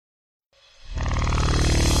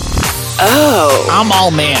Oh. I'm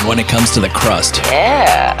all man when it comes to the crust.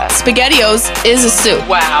 Yeah. SpaghettiOs is a soup.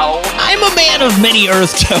 Wow. I'm a man of many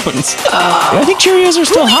earth tones. I think Cheerios are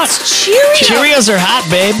still hot. Cheerios? Cheerios are hot,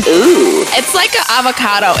 babe. Ooh. It's like an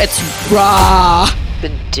avocado. It's raw. The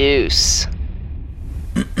Deuce.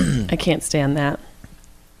 I can't stand that.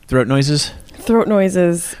 Throat noises? Throat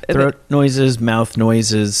noises. Throat noises, mouth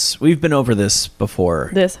noises. We've been over this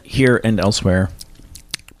before. This. Here and elsewhere.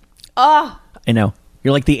 Oh. I know.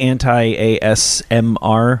 You're like the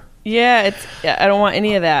anti-ASMR. Yeah, I don't want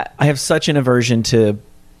any of that. I have such an aversion to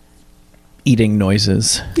eating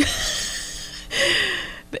noises.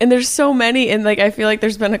 And there's so many, and like I feel like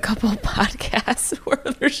there's been a couple of podcasts where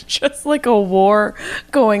there's just like a war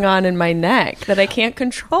going on in my neck that I can't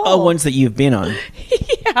control. Oh, ones that you've been on.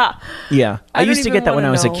 Yeah. Yeah. I don't used to even get that when I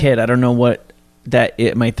wanna was a know. kid. I don't know what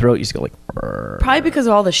my throat used to go like. Probably because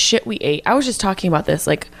of all the shit we ate. I was just talking about this,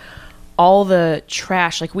 like all the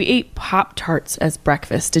trash. Like we ate Pop-Tarts as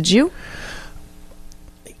breakfast. Did you?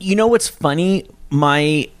 You know what's funny?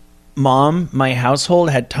 My mom, my household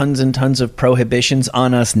had tons and tons of prohibitions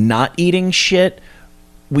on us not eating shit.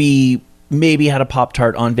 We maybe had a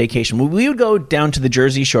Pop-Tart on vacation. When we would go down to the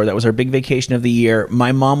Jersey Shore, that was our big vacation of the year,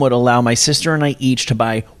 my mom would allow my sister and I each to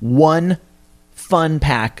buy one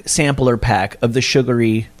sampler pack of the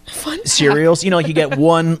sugary cereals. You know, like you get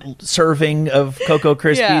one serving of Cocoa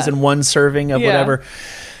Krispies and one serving of whatever.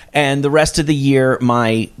 And the rest of the year,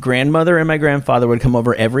 my grandmother and my grandfather would come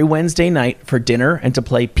over every Wednesday night for dinner and to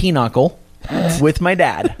play pinochle with my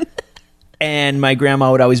dad. And my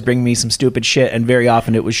grandma would always bring me some stupid shit, and very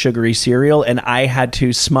often it was sugary cereal, and I had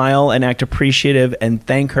to smile and act appreciative and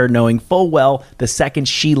thank her, knowing full well the second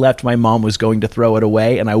she left, my mom was going to throw it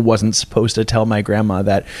away, and I wasn't supposed to tell my grandma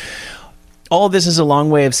that. All of this is a long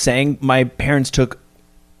way of saying my parents took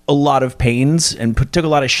a lot of pains and took a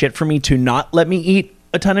lot of shit for me to not let me eat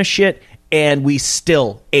a ton of shit, and we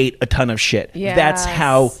still ate a ton of shit. Yes. That's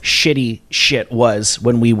how shitty shit was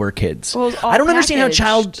when we were kids. Well, I don't understand how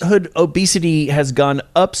packaged. childhood obesity has gone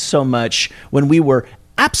up so much when we were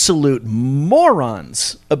absolute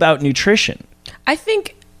morons about nutrition. I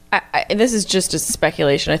think, and this is just a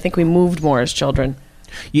speculation, I think we moved more as children.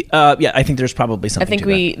 Yeah, I think there's probably something I think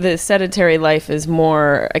to that. the sedentary life is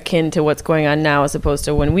more akin to what's going on now as opposed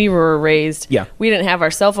to when we were raised. Yeah. We didn't have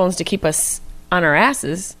our cell phones to keep us on our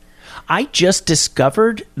asses. I just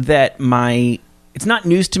discovered that it's not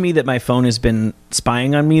news to me that my phone has been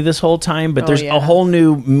spying on me this whole time, but there's a whole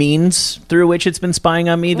new means through which it's been spying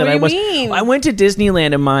on me that What do you mean? I went to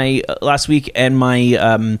Disneyland last week, and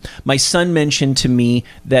my son mentioned to me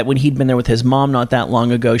that when he'd been there with his mom not that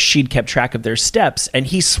long ago, she'd kept track of their steps, and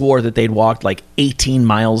he swore that they'd walked like 18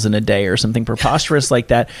 miles in a day or something preposterous like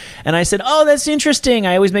that. And I said, "Oh, that's interesting.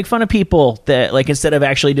 I always make fun of people that, like, instead of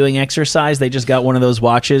actually doing exercise, they just got one of those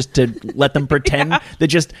watches to let them pretend that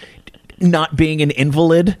just not being an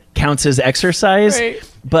invalid counts as exercise." Right.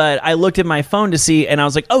 But I looked at my phone to see, and I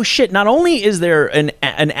was like, oh shit, not only is there an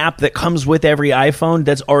app that comes with every iPhone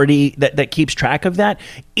that's already that keeps track of that,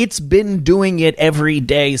 it's been doing it every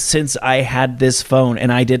day since I had this phone,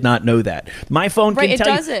 and I did not know that. My phone can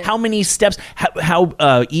tell you how many steps,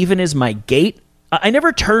 how even is my gait. I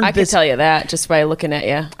never turned I can tell you that just by looking at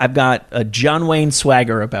you. I've got a John Wayne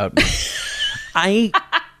swagger about me. I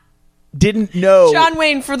didn't know. John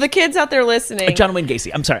Wayne, for the kids out there listening. John Wayne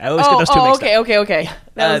Gacy. I'm sorry. I always get those two mixed up. Okay.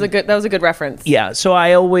 That was a good reference. Yeah. So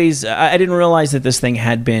I didn't realize that this thing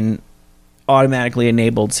had been automatically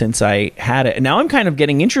enabled since I had it. And now I'm kind of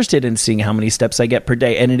getting interested in seeing how many steps I get per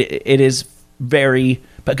day. And it is very,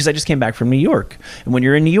 because I just came back from New York. And when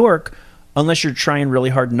you're in New York, unless you're trying really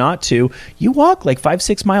hard not to, you walk like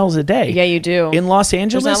 5-6 miles a day. Yeah, you do. In Los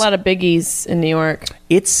Angeles, there's not a lot of biggies in New York.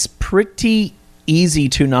 It's pretty easy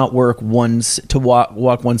to not walk one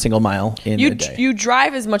single mile in a day. You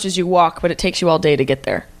drive as much as you walk, but it takes you all day to get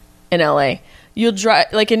there. In LA, you'll drive,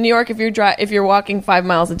 like in New York, if you're walking 5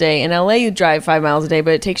 miles a day. In LA, you drive 5 miles a day,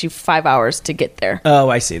 but it takes you 5 hours to get there. Oh,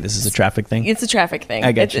 I see. This is a traffic thing. It's a traffic thing.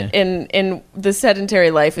 I get you. And the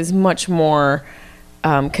sedentary life is much more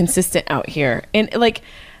consistent out here. And like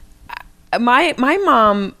my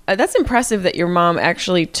mom, that's impressive that your mom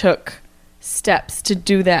actually took steps to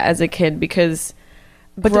do that as a kid, because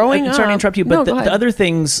growing up, sorry to interrupt you, but no, the other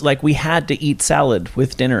things, like we had to eat salad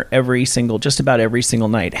with dinner just about every single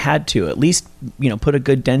night. Had to at least, put a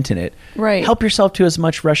good dent in it. Right. Help yourself to as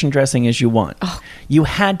much Russian dressing as you want. Oh. You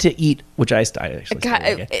had to eat, which I actually.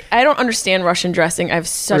 God, I don't understand Russian dressing.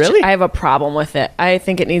 I have a problem with it. I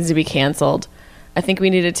think it needs to be canceled. I think we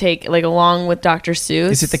need to take, like, along with Dr. Seuss.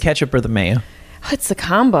 Is it the ketchup or the mayo? It's the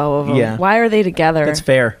combo of them. Yeah. Why are they together? That's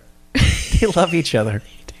fair. They love each other.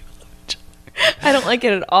 I don't like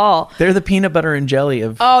it at all. They're the peanut butter and jelly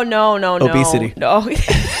of Oh, no. obesity. No.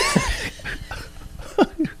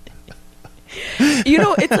 You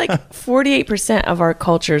know, it's like 48% of our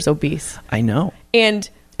culture is obese. I know. And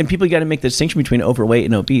people got to make the distinction between overweight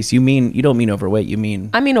and obese. You don't mean overweight. You mean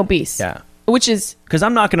I mean obese. Yeah. Which is because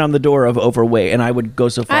I'm knocking on the door of overweight, and I would go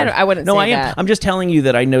so far. I wouldn't. No, say I am. that. I'm just telling you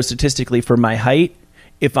that I know statistically for my height,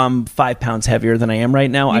 if I'm 5 pounds heavier than I am right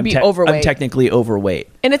now, I'm overweight. I'm technically overweight.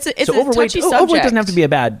 And it's so a overweight, touchy subject. Overweight doesn't have to be a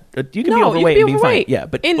bad. You can be overweight and be fine. Yeah,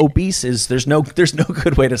 but obese is there's no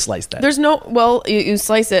good way to slice that. There's no you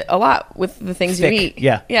slice it a lot with the things thick, you eat.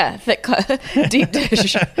 Yeah, thick deep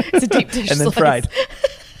dish. It's a deep dish and then slice. fried.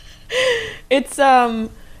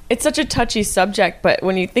 It's such a touchy subject, but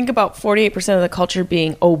when you think about 48% of the culture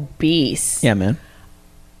being obese, yeah, man,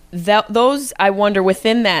 those I wonder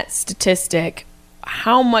within that statistic,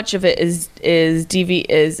 how much of it is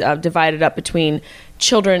divided up between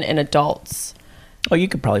children and adults. Oh, you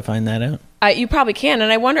could probably find that out. You probably can,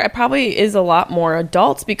 and I wonder it probably is a lot more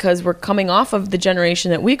adults because we're coming off of the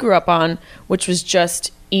generation that we grew up on, which was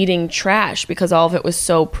just eating trash because all of it was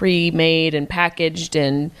so pre-made and packaged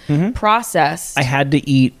and processed. I had to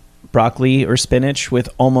eat broccoli or spinach with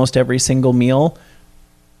almost every single meal.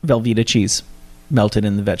 Velveeta cheese melted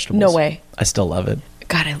in the vegetables. No way. I still love it.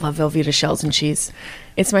 God, I love Velveeta shells and cheese.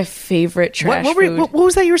 It's my favorite trash food. What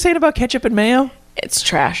was that you were saying about ketchup and mayo? It's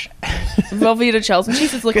trash. Velveeta shells and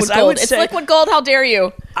cheese is liquid 'Cause I gold. would It's say- liquid gold. How dare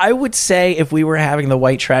you? I would say if we were having the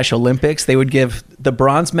white trash Olympics, they would give the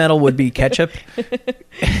bronze medal would be ketchup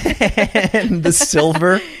and the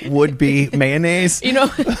silver would be mayonnaise. You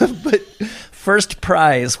know, But first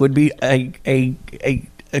prize would be a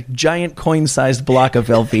giant coin-sized block of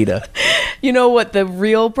Velveeta. you know what the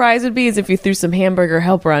real prize would be is if you threw some hamburger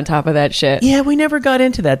helper on top of that shit. Yeah, we never got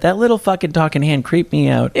into that. That little fucking talking hand creeped me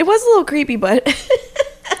out. It was a little creepy, but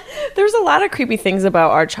there's a lot of creepy things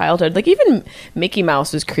about our childhood. Like even Mickey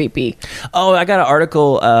Mouse was creepy. Oh, I got an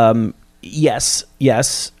article. Yes.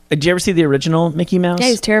 Did you ever see the original Mickey Mouse? Yeah,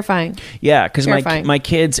 he's terrifying. Yeah, because Terrifying. my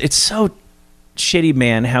kids, it's so shitty,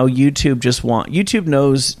 man, how YouTube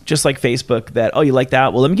knows, just like Facebook, that, oh, you like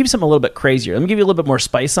that? Well, let me give you something a little bit crazier. Let me give you a little bit more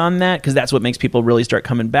spice on that, because that's what makes people really start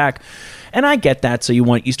coming back. And I get that. So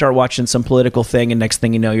you start watching some political thing, and next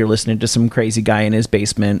thing you know, you're listening to some crazy guy in his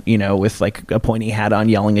basement, with like a pointy hat on,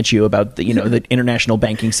 yelling at you about the, the international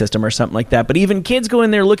banking system or something like that. But even kids go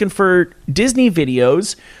in there looking for Disney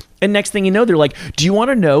videos. And next thing you know, they're like, do you want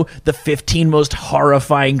to know the 15 most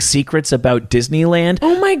horrifying secrets about Disneyland?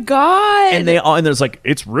 Oh my God. And there's like,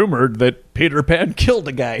 it's rumored that Peter Pan killed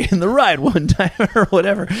a guy in the ride one time or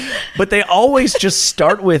whatever. But they always just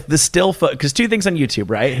start with the still photo. Because two things on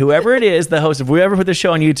YouTube, right? Whoever it is, the host, if we ever put the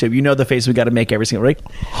show on YouTube, you know the face we got to make every single, right?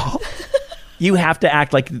 You have to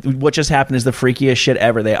act like what just happened is the freakiest shit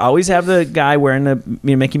ever. They always have the guy wearing the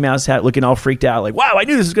Mickey Mouse hat looking all freaked out like, wow, I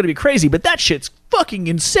knew this was going to be crazy, but that shit's fucking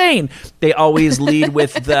insane. They always lead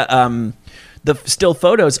with the still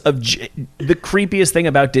photos of the creepiest thing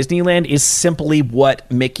about Disneyland is simply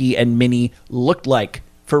what Mickey and Minnie looked like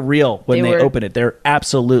for real when they open it. They're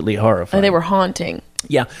absolutely horrifying. And they were haunting.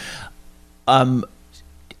 Yeah. But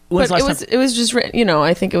it was just,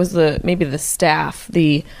 I think it was maybe the staff,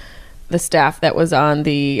 the staff that was on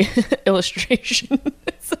the illustration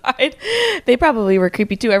side, they probably were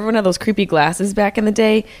creepy too. Everyone had those creepy glasses back in the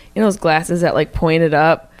day. Those glasses that like pointed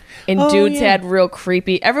up, and dudes had real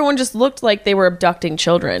creepy. Everyone just looked like they were abducting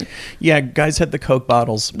children. Yeah, guys had the Coke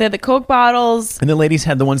bottles. They had the Coke bottles, and the ladies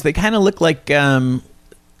had the ones they kind of look like.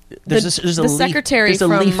 There's a leaf, secretary there's a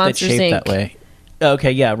from leaf Monsters, that's shaped Inc. that way.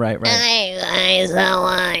 Okay, yeah, right. Hey guys, how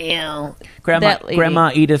are you?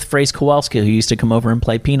 Grandma Edith Frace Kowalski, who used to come over and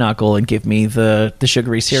play Pinochle and give me the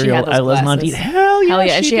sugary cereal those I was not glasses. eat. Hell yeah,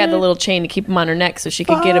 and she had the little chain to keep them on her neck so she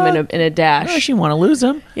could get them in a dash. Oh, she didn't want to lose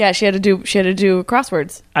them. Yeah, she had to do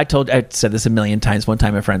crosswords. I said this a million times. One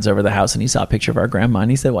time, a friend's over the house and he saw a picture of our grandma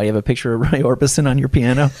and he said, "Why, you have a picture of Roy Orbison on your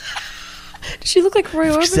piano?" Did she look like Roy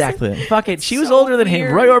Orbison? Exactly. Fuck it. She was So older than him.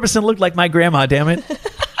 weird. Roy Orbison looked like my grandma. Damn it.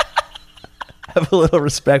 Have a little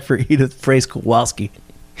respect for Edith Frace Kowalski.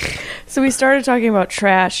 So we started talking about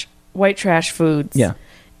white trash foods. Yeah.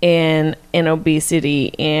 And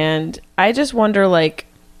obesity. And I just wonder, like,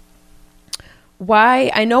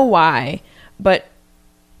 why? I know why, but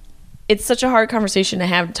it's such a hard conversation to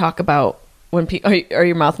have to talk about when people. Are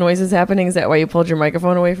your mouth noises happening? Is that why you pulled your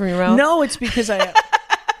microphone away from your mouth? No, it's because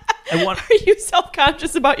want. Are you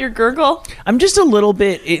self-conscious about your gurgle? I'm just a little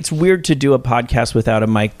bit. It's weird to do a podcast without a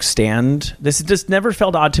mic stand. This just never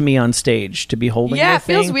felt odd to me on stage to be holding. Yeah, the it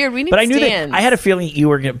feels thing. weird. We need but I knew stands. that I had a feeling you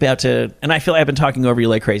were about to, and I feel like I've been talking over you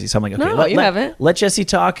like crazy. So I'm like, okay, No, you haven't. Let Jesse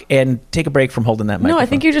talk and take a break from holding that microphone. No, I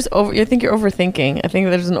think you're just I think you're overthinking. I think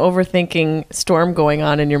there's an overthinking storm going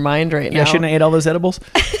on in your mind right now. Yeah, shouldn't I eat all those edibles?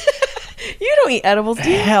 You don't eat edibles, do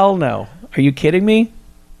you? Hell no. Are you kidding me?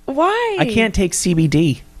 Why? I can't take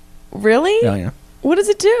CBD. Really? Oh yeah. What does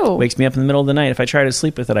it do? Wakes me up in the middle of the night. If I try to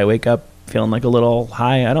sleep with it, I wake up feeling like a little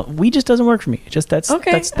high. Weed just doesn't work for me. That's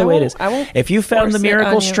the way it is. I won't If you found the force it miracle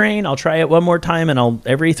on you. strain, I'll try it one more time, and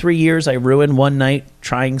every 3 years I ruin one night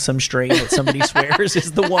trying some strain that somebody swears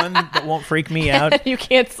is the one that won't freak me out. You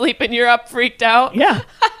can't sleep and you're up freaked out. Yeah.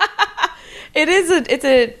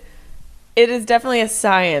 It is definitely a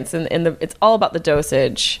science, and it's all about the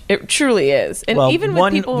dosage. It truly is. And Well, even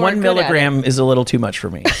with people who are 1 good at milligram is a little too much for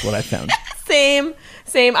me. That's what I found. it.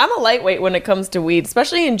 Same. I'm a lightweight when it comes to weed,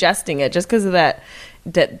 especially ingesting it, just because of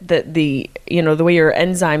the way your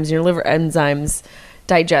enzymes, your liver enzymes,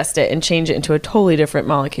 digest it and change it into a totally different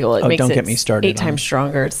molecule. It makes don't it get me started 8 on times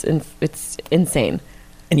stronger. It's insane.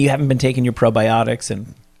 And you haven't been taking your probiotics,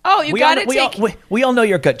 and Oh, you got we we all know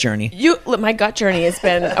your gut journey. My gut journey has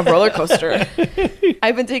been a roller coaster.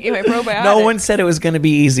 I've been taking my probiotics. No one said it was going to be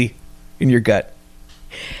easy in your gut.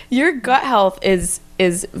 Your gut health is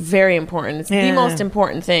very important. It's the most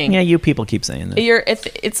important thing. Yeah, you people keep saying that.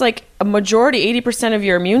 It's like a majority, 80% of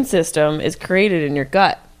your immune system is created in your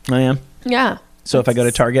gut. I am. Yeah. So if I go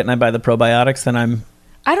to Target and I buy the probiotics, then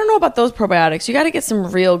I don't know about those probiotics. You got to get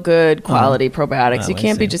some real good quality probiotics. You I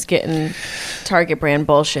can't be see. just getting Target brand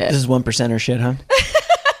bullshit. this is 1%er shit, huh?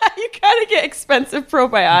 You got to get expensive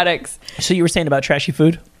probiotics. So you were saying about trashy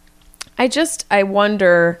food? I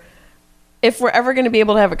wonder if we're ever going to be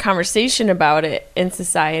able to have a conversation about it in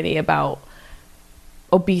society, about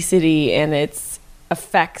obesity and its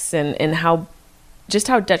effects and how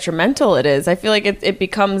detrimental it is. I feel like it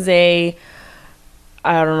becomes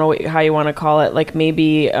I don't know how you want to call it, like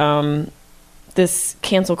maybe this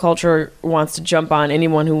cancel culture wants to jump on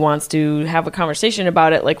anyone who wants to have a conversation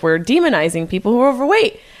about it, like we're demonizing people who are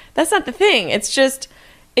overweight. That's not the thing. It's just,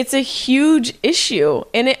 it's a huge issue,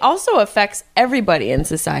 and it also affects everybody in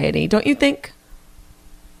society, don't you think?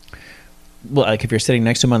 Well, like if you're sitting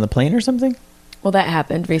next to him on the plane or something? Well, that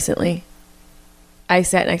happened recently. I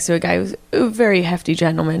sat next to a guy who was a very hefty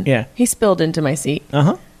gentleman. Yeah. He spilled into my seat,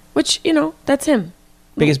 Uh-huh. which, that's him.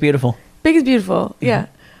 Big is beautiful. Big is beautiful, yeah.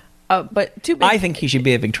 But too big. I think he should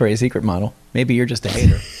be a Victoria's Secret model. Maybe you're just a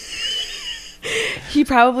hater. He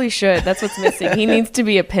probably should. That's what's missing. He needs to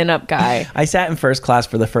be a pinup guy. I sat in first class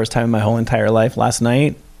for the first time in my whole entire life last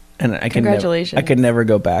night, and Congratulations. I could never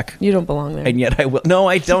go back. You don't belong there. And yet I will. No,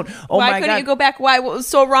 I don't. Oh Why my couldn't God. you go back? Why? What was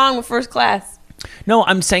so wrong with first class? No,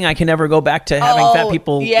 I'm saying I can never go back to having Oh, fat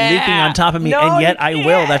people yeah. leaking on top of me, No, and yet you I can't.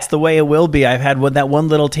 will. That's the way it will be. I've had that one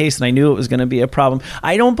little taste, and I knew it was going to be a problem.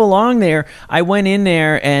 I don't belong there. I went in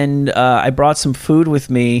there, and I brought some food with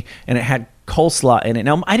me, and it had coleslaw in it.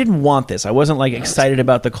 Now, I didn't want this. I wasn't like excited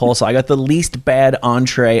about the coleslaw. I got the least bad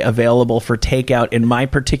entree available for takeout in my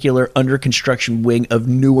particular under construction wing of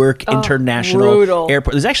Newark International brutal.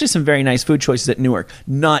 Airport. There's actually some very nice food choices at Newark,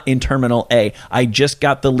 not in Terminal A. I just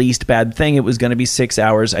got the least bad thing. It was going to be 6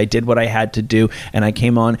 hours. I did what I had to do, and I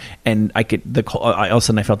came on, and all of a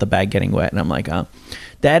sudden I felt the bag getting wet, and I'm like,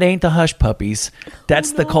 that ain't the Hush Puppies.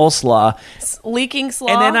 That's the coleslaw. Leaking slaw.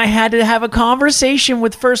 And then I had to have a conversation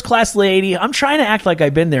with first class lady. I'm trying to act like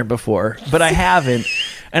I've been there before, but I haven't.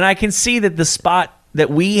 And I can see that the spot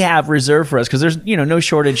that we have reserved for us, because there's no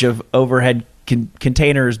shortage of overhead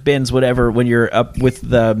containers, bins, whatever. When you're up with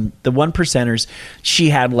the 1%ers, she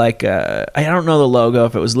had like I don't know the logo,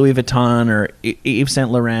 if it was Louis Vuitton or Yves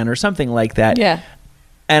Saint Laurent or something like that. Yeah.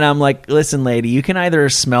 And I'm like, listen, lady, you can either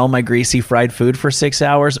smell my greasy fried food for 6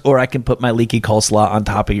 hours, or I can put my leaky coleslaw on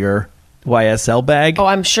top of your YSL bag. Oh,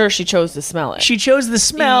 I'm sure she chose to smell it. She chose the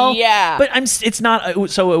smell. Yeah. But it's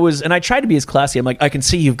not. So it was, and I tried to be as classy. I'm like, I can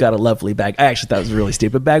see you've got a lovely bag. I actually thought it was a really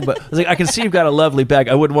stupid bag, but I was like, I can see you've got a lovely bag.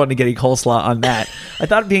 I wouldn't want to get any coleslaw on that. I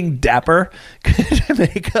thought being dapper could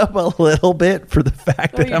make up a little bit for the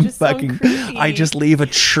fact that you I'm just sound fucking, creepy. I just leave a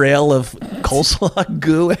trail of coleslaw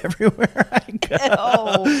goo everywhere I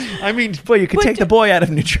go. I mean, boy, you could But take the boy out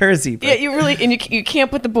of New Jersey. But Yeah, you really, and you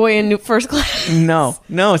can't put the boy in first class. no.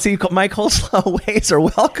 See, my coleslaw ways are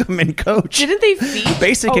welcome in coach. Didn't they feed?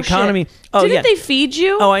 Basic Oh, economy. shit. Oh, Didn't yeah. they feed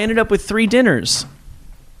you? Oh, I ended up with 3 dinners.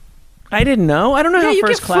 I didn't know. I don't know Yeah, how you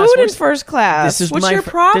first get class food in works. first class. What's your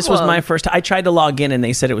problem? This was my first. I tried to log in and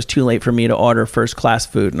they said it was too late for me to order first class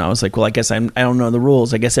food, and I was like, well, I guess I don't know the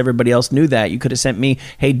rules. I guess everybody else knew that. You could have sent me,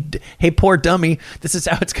 hey, poor dummy, this is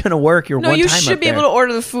how it's gonna work. You're No, one you time should up be there. able to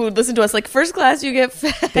order the food. Listen to us. Like first class, you get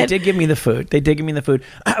fed. They did give me the food.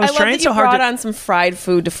 I was love trying that so you hard brought to. on some fried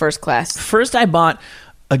food to first class. First, I bought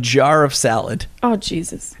a jar of salad. Oh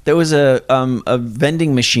Jesus! There was a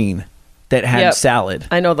vending machine that had Yep. salad.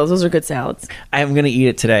 I know those. Those are good salads. I'm gonna eat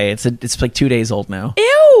it today. It's like 2 days old now.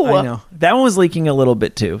 Ew! I know that one was leaking a little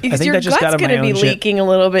bit too. I Because think your that just got gut's out of my gonna be own shit. leaking a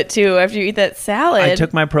little bit too after you eat that salad. I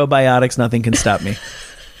took my probiotics. Nothing can stop me.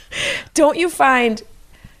 Don't you find?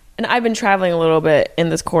 And I've been traveling a little bit in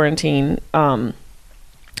this quarantine.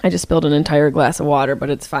 I just spilled an entire glass of water, but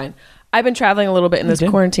it's fine. I've been traveling a little bit in this did?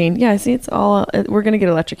 quarantine. Yeah, see, it's all. We're gonna get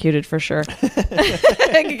electrocuted for sure.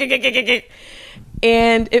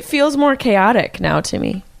 And it feels more chaotic now to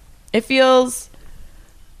me. It feels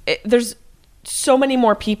there's so many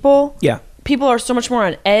more people. Yeah. People are so much more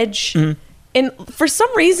on edge. Mm-hmm. And for some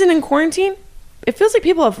reason in quarantine, it feels like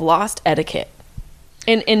people have lost etiquette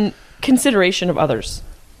in consideration of others.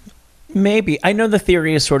 Maybe. I know the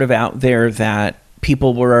theory is sort of out there that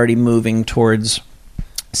people were already moving towards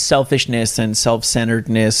selfishness and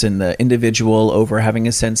self-centeredness and the individual over having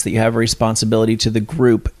a sense that you have a responsibility to the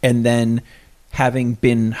group, and then having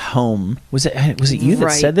been home, was it you that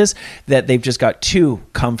Right. said this, that they've just got too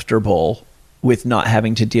comfortable with not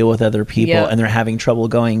having to deal with other people, Yeah. and they're having trouble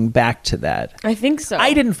going back to that. I think so.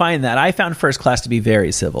 I didn't find that. I found first class to be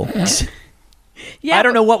very civil. Yeah, I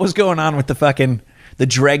don't know what was going on with the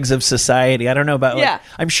dregs of society. I don't know about. Yeah.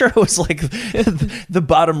 I'm sure it was like the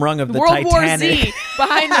bottom rung of the World War Titanic. Z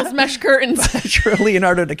behind those mesh curtains. Sure,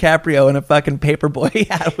 Leonardo DiCaprio in a fucking paperboy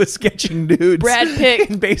hat was sketching nudes. Brad Pitt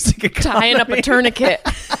in basic economy. tying up a tourniquet.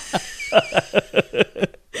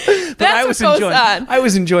 But That's what goes on. I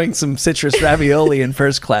was enjoying some citrus ravioli in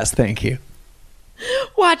first class. Thank you.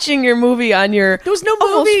 Watching your movie on your. There was no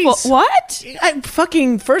almost movies. What?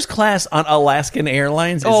 Fucking first class on Alaskan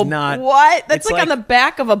Airlines is not. What? That's it's like on the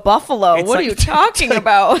back of a buffalo. it's What are like- you talking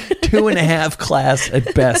about? 2.5 class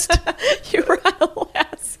at best. You're on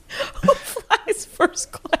Alaska. Who flies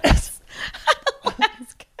first class?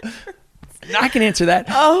 I can answer that.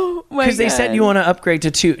 Oh my god! Because they said you want to upgrade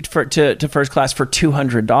to first class for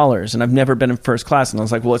 $200, and I've never been in first class, and I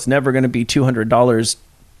was like, well, it's never going to be $200.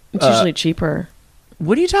 It's usually cheaper.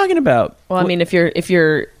 What are you talking about? Well, I mean, if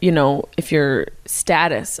your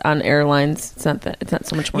status on airlines, it's not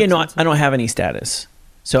so much more. Yeah, no, expensive. I don't have any status,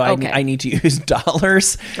 so Okay. I need to use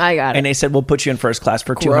dollars. I got it. And they said we'll put you in first class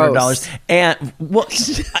for Gross. $200. And well,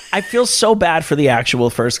 I feel so bad for the actual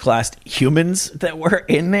first class humans that were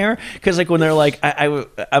in there, because like when they're like,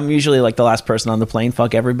 I'm usually like the last person on the plane.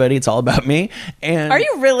 Fuck everybody. It's all about me. And Are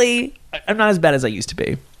you really? I'm not as bad as I used to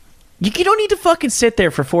be. You don't need to fucking sit there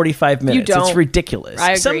for 45 minutes. don't. It's ridiculous.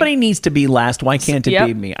 I agree. Somebody needs to be last. Why can't it Yep.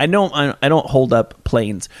 be me? I don't hold up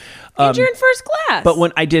planes. And you're in first class. But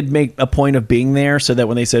when I did make a point of being there, so that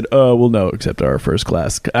when they said, "Oh, we'll no, accept our first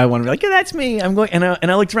class," I want to be like, "Yeah, that's me." I'm going, and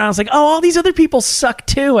I looked around. I was like, "Oh, all these other people suck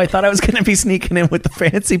too." I thought I was going to be sneaking in with the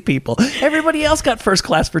fancy people. Everybody else got first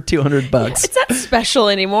class for $200. it's not special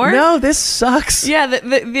anymore. No, this sucks. Yeah,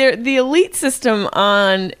 the elite system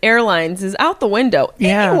on airlines is out the window.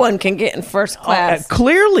 Yeah. Anyone can get in first class.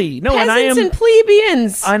 Clearly, no, Peasants and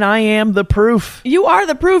plebeians. and I am the proof. You are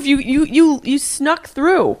the proof. You snuck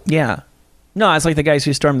through. Yeah. No, it's like the guys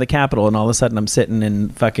who stormed the Capitol, and all of a sudden I'm sitting in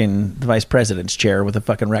fucking the vice president's chair with a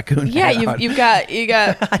fucking raccoon. Yeah, hat on. you got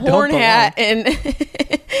horn belong. hat and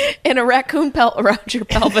and a raccoon pelt around your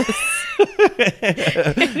pelvis.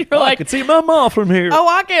 And you're I like, could see my mom from here. oh,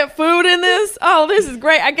 I get food in this. Oh, this is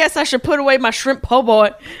great. I guess I should put away my shrimp po'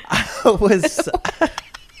 boy. It was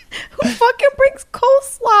Who fucking brings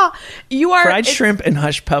coleslaw? You are fried it's- shrimp and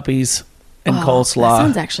hush puppies and Oh, coleslaw That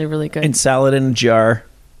sounds actually really good. and salad in a jar.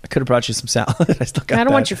 I could have brought you some salad. I still got I don't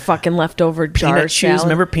that. want your fucking leftover jar peanut chews. salad.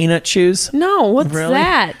 Remember peanut chews? No, what's Really?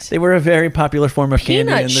 that? They were a very popular form of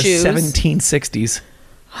candy Peanut in the chews? 1760s.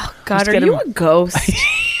 God, Just are get you him- a ghost?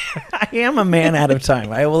 I am a man out of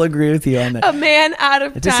time. I will agree with you on that. A man out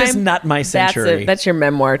of time. This is not my century. That's your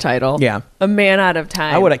memoir title. Yeah. A man out of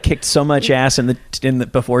time. I would have kicked so much ass in the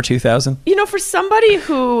before 2000. You know, for somebody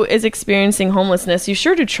who is experiencing homelessness, you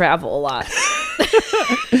sure do travel a lot.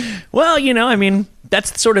 Well, I mean,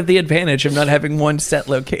 that's sort of the advantage of not having one set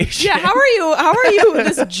location. Yeah, how are you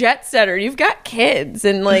this jet setter? You've got kids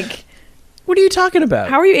and like What are you talking about?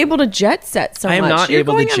 How are you able to jet set so much? I am not You're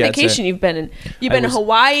able to going on jet vacation. set. You've been in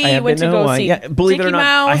Hawaii. I You have went to been go Hawaii. see Yeah, believe it Mickey or not,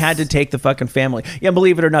 Mouse. I had to take the fucking family. Yeah,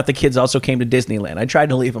 believe it or not, the kids also came to Disneyland. I tried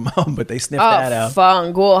to leave them home, but they sniffed that out.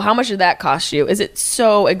 Fun, cool. How much did that cost you? Is it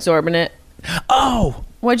so exorbitant? Oh,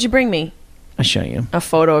 What'd you bring me? I'll show you. A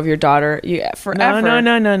photo of your daughter. Forever.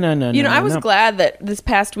 No. You know, I was glad that this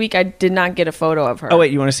past week I did not get a photo of her. Oh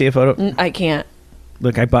wait, you want to see a photo? I can't.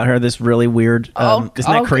 Look, I bought her this really weird. Isn't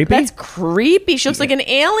that creepy? That's creepy. She looks like an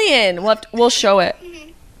alien. We'll show it.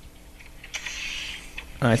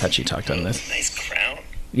 I thought she talked on this. Nice crown.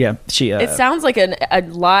 Yeah, she. It sounds like a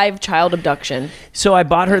live child abduction. So I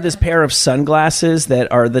bought her this pair of sunglasses that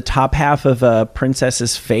are the top half of a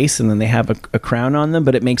princess's face, and then they have a crown on them,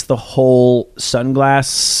 but it makes the whole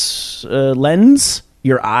sunglass lens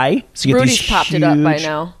your eye. So you get Rudy's these popped it up by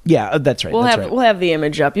now. Yeah, that's right. We'll right. have the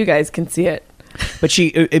image up. You guys can see it. But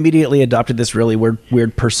she immediately adopted this really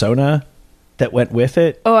weird persona that went with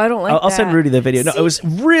it. Oh, I don't like I'll that. send Rudy the video. No, See? it was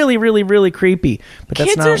really, really, really creepy. But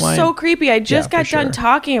that's Kids not are why so creepy. I just Yeah, got for done sure.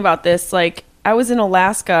 talking about this. Like, I was in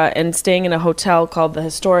Alaska and staying in a hotel called the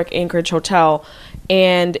Historic Anchorage Hotel,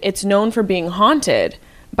 and it's known for being haunted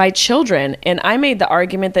by children. And I made the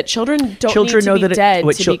argument that children don't need to be dead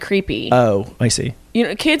to be creepy. Oh, I see. You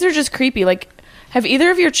know, kids are just creepy. Like, have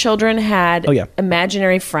either of your children had Oh, yeah.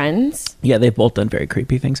 imaginary friends? Yeah, they've both done very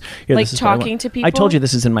creepy things. Here, Like this is what I talking want. to I people? told you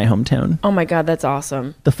this is in my hometown. Oh my God, that's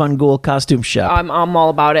awesome. The Fun Ghoul Costume Shop. I'm all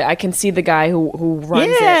about it. I can see the guy who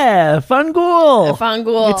runs it. Yeah, Fun Ghoul. Fun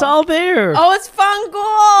Ghoul. It's all there. Oh, it's Fun Ghoul.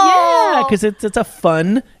 Yeah, because it's a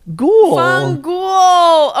fun ghoul. Fun Ghoul.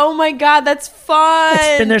 Oh my God, that's fun.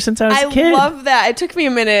 It's been there since I was a kid. I love that. It took me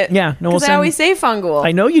a minute. Yeah, no, we'll because I send- always say Fun Ghoul.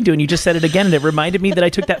 I know you do, and you just said it again, and it reminded me that I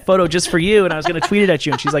took that photo just for you, and I was going to tweet it at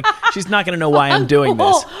you, and she's like, she's not going to know why I'm doing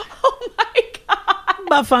this. Oh my God.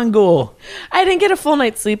 About Fun Ghoul. I didn't get a full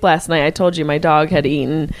night's sleep last night. I told you my dog had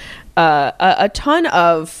eaten a ton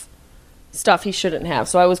of stuff he shouldn't have,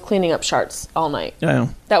 so I was cleaning up sharts all night. Oh,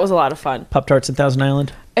 That was a lot of fun. Pop-Tarts in Thousand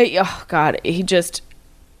Island. Oh God,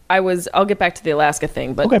 I'll get back to the Alaska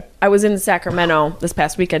thing, but Okay. I was in Sacramento this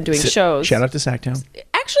past weekend doing shows. Shout out to Sacktown.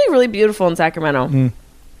 Actually really beautiful in Sacramento.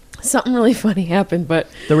 Something really funny happened, but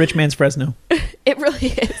The rich man's Fresno. it really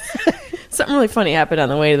is. Something really funny happened on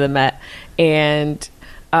the way to the Met. And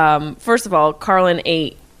first of all, Carlin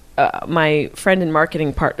ate. My friend and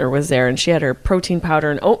marketing partner was there, and she had her protein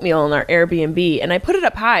powder and oatmeal in our Airbnb. And I put it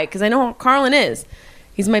up high because I know how Carlin is.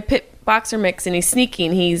 He's my pit boxer mix, and he's sneaky,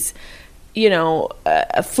 and he's,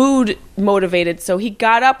 food motivated. So he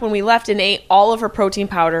got up when we left and ate all of her protein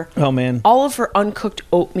powder, Oh, man. all of her uncooked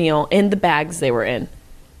oatmeal, and the bags they were in.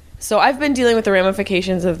 So I've been dealing with the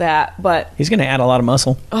ramifications of that, but He's going to add a lot of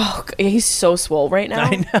muscle. he's so swole right now.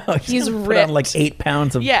 I know. He's gonna put ripped. on like 8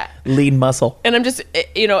 pounds of Yeah. lean muscle. And I'm just,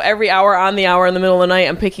 every hour on the hour in the middle of the night,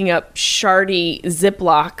 I'm picking up shardy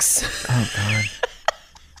Ziplocs. Oh, God.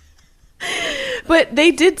 But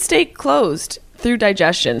they did stay closed through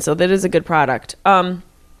digestion, so that is a good product.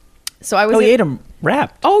 So I was. Oh, he ate them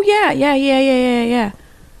wrapped. Oh yeah.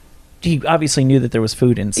 He obviously knew that there was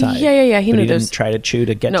food inside. Yeah. He but knew he there's- didn't try to chew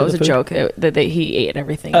to get No, to it was the a food? joke that he ate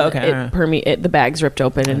everything. Oh, okay, The bags ripped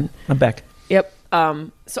open and. I'm back. Yep.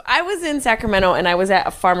 So I was in Sacramento and I was at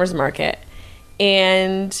a farmer's market,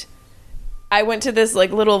 and I went to this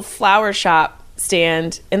like little flower shop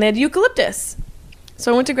stand, and they had eucalyptus.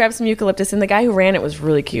 So I went to grab some eucalyptus, and the guy who ran it was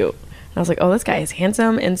really cute. And I was like, oh, this guy is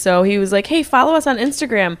handsome. And so he was like, hey, follow us on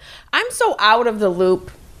Instagram. I'm so out of the loop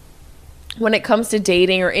when it comes to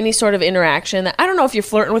dating or any sort of interaction that I don't know if you're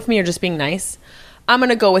flirting with me or just being nice. I'm going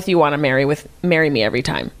to go with you want to marry me every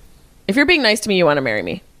time. If you're being nice to me, you want to marry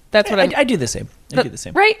me. That's what I do the same. I do the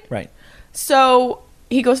same. Right? Right. So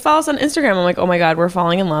he goes, follow us on Instagram. I'm like, oh my God, we're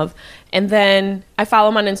falling in love. And then I follow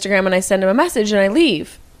him on Instagram and I send him a message and I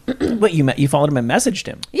leave. What, you followed him and messaged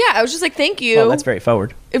him? Yeah, I was just like, thank you. Oh, that's very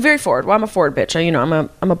forward. Very forward. Well, I'm a forward bitch.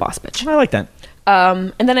 I'm a boss bitch. I like that.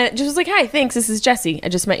 And then I just was like, hi, thanks. This is Jesse. I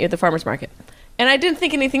just met you at the farmer's market. And I didn't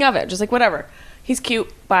think anything of it. Just like, whatever. He's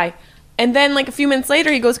cute. Bye. And then like a few minutes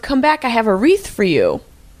later, he goes, come back. I have a wreath for you.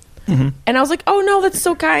 Mm-hmm. And I was like, oh no, that's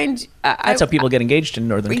so kind. That's how people get engaged in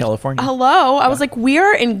Northern California. Hello. I was like, we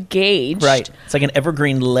are engaged. Right. It's like an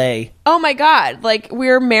evergreen lay. Oh my God. Like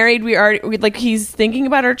we're married. He's thinking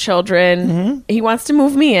about our children. Mm-hmm. He wants to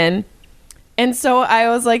move me in. And so I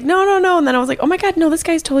was like, no. And then I was like, oh my God, no, this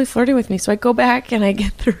guy's totally flirting with me. So I go back and I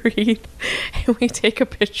get the wreath and we take a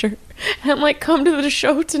picture. And I'm like, come to the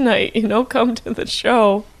show tonight, come to the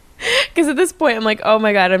show. Because at this point, I'm like, oh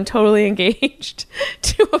my God, I'm totally engaged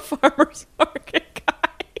to a farmer's market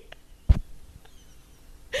guy.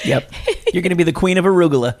 Yep. You're going to be the queen of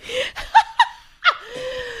arugula.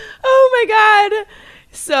 Oh my God.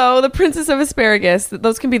 So the Princess of Asparagus,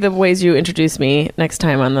 those can be the ways you introduce me next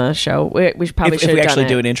time on the show. We should probably If we actually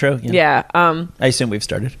do it. an intro. Yeah. I assume we've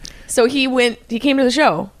started. So he came to the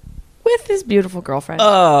show with his beautiful girlfriend.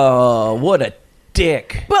 Oh, what a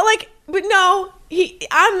dick. But no,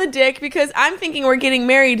 I'm the dick because I'm thinking we're getting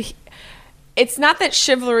married. It's not that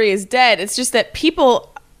chivalry is dead. It's just that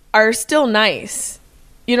people are still nice.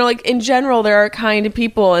 You know, like in general, there are kind of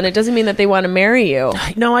people, and it doesn't mean that they want to marry you.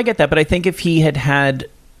 No, I get that, but I think if he had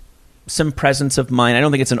some presence of mind, I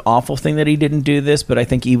don't think it's an awful thing that he didn't do this, but I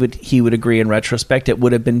think he would agree in retrospect. It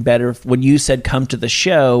would have been better when you said come to the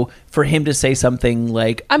show for him to say something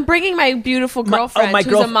like, I'm bringing my beautiful girlfriend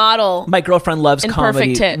who's a model. My girlfriend loves and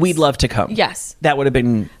comedy. perfect tits. We'd love to come. Yes. That would have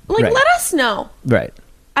been right. Let us know. Right.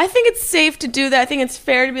 I think it's safe to do that. I think it's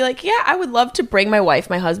fair to be like, yeah, I would love to bring my wife,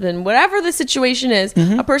 my husband, whatever the situation is,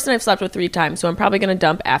 a person I've slept with 3 times, so I'm probably going to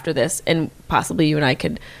dump after this, and possibly you and I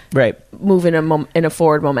could move in a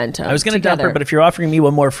forward momentum. I was going to dump her, but if you're offering me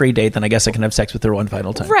one more free date, then I guess I can have sex with her one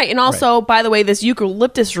final time. Right, and also, by the way, this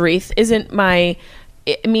eucalyptus wreath isn't me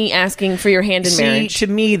asking for your hand in marriage. To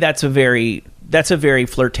me, that's a very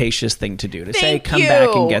flirtatious thing to do, to say, come you.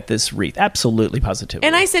 back and get this wreath. Absolutely, positively.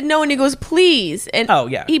 And I said no, and he goes, please. And oh,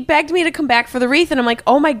 yeah. He begged me to come back for the wreath, and I'm like,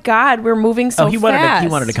 oh my God, we're moving so fast. He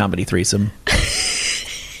wanted a comedy threesome.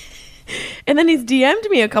 And then he's DM'd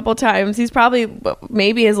me a couple times. He's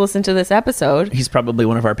maybe has listened to this episode. He's probably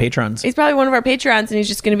one of our patrons. He's probably one of our patrons, and he's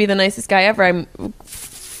just going to be the nicest guy ever. I'm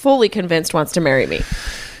fully convinced wants to marry me.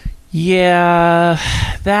 Yeah,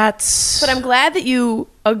 that's... But I'm glad that you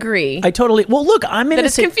agree. I totally... Well, look, I'm in that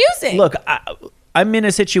it's confusing. Look, I'm in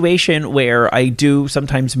a situation where I do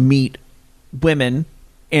sometimes meet women,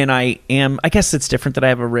 and I guess it's different that I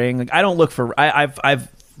have a ring. Like, I don't look for... I've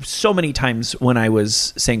so many times when I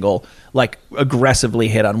was single, like, aggressively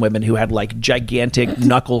hit on women who had like gigantic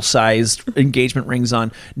knuckle-sized engagement rings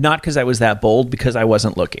on, not because I was that bold, because I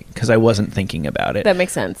wasn't looking, because I wasn't thinking about it. That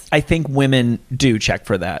makes sense. I think women do check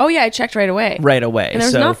for that. Oh yeah, I checked right away. And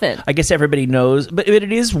there's nothing. I guess everybody knows, but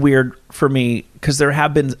it is weird for me because there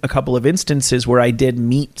have been a couple of instances where I did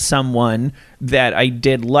meet someone that I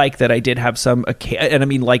did like, that I did have some, and I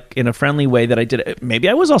mean like in a friendly way, that I did, maybe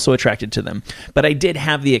I was also attracted to them, but I did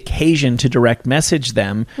have the occasion to direct message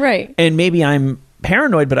them. Right. And maybe I'm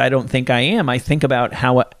paranoid, but I don't think I am. I think about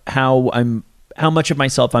how much of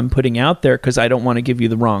myself I'm putting out there because I don't want to give you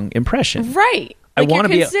the wrong impression. Right. I want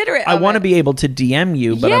to be able to DM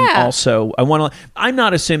you, but I'm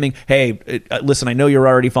not assuming, hey, listen, I know you're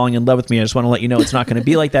already falling in love with me. I just want to let you know it's not going to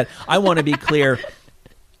be like that. I want to be clear.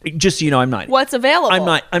 Just so you know, I'm not. What's available?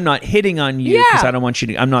 I'm not hitting on you because I don't want you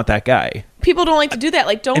to. I'm not that guy. People don't like to do that.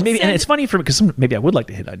 Like, don't. And it's funny for me because maybe I would like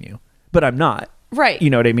to hit on you, but I'm not. Right. You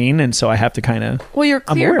know what I mean? And so I have to kind of. Well, you're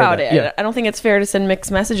clear about it. Yeah. I don't think it's fair to send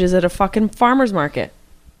mixed messages at a fucking farmer's market.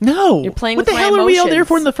 No. You're playing what with the my hell are we all there emotions.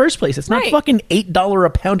 for in the first place? It's not fucking $8 a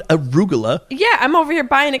pound arugula. Yeah, I'm over here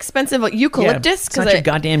buying expensive eucalyptus. It's not your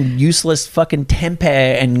goddamn useless fucking tempeh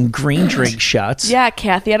and green drink shots. Yeah,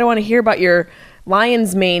 Kathy, I don't want to hear about your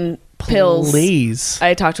lion's mane pills. Please.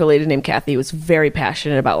 I talked to a lady named Kathy who was very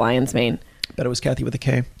passionate about lion's mane. Bet it was Kathy with a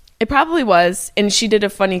K. It probably was, and she did a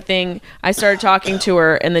funny thing. I started talking to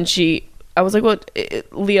her, and then I was like, well,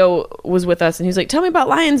 Leo was with us, and he was like, tell me about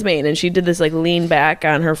lion's mane. And she did this like lean back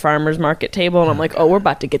on her farmer's market table, and I'm like, oh, we're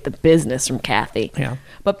about to get the business from Kathy. Yeah.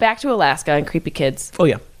 But back to Alaska and creepy kids. Oh,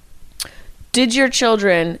 yeah. Did your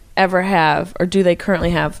children ever have, or do they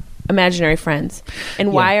currently have, imaginary friends?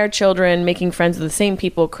 And why are children making friends with the same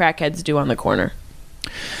people crackheads do on the corner?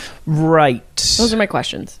 Right. Those are my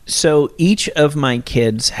questions. So each of my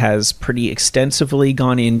kids has pretty extensively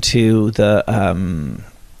gone into the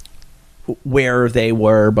where they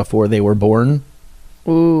were before they were born.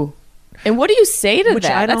 Ooh. And what do you say to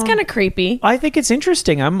that? That's kind of creepy. I think it's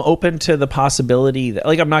interesting. I'm open to the possibility that,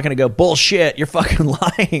 like, I'm not going to go, bullshit, you're fucking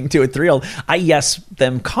lying to a 3-year-old. I yes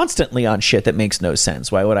them constantly on shit that makes no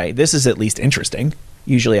sense. Why would I? This is at least interesting.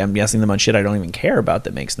 Usually I'm yesing them on shit I don't even care about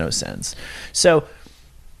that makes no sense. So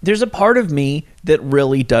there's a part of me that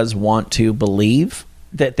really does want to believe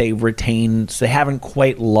that they haven't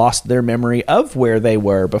quite lost their memory of where they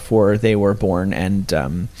were before they were born. And,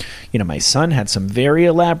 my son had some very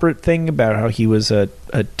elaborate thing about how he was a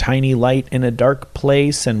tiny light in a dark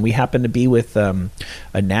place. And we happened to be with a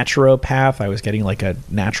naturopath. I was getting like a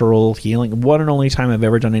natural healing. One and only time I've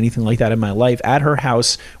ever done anything like that in my life, at her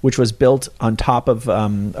house, which was built on top of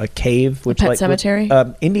a cave. Which Pet cemetery?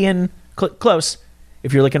 Indian, close.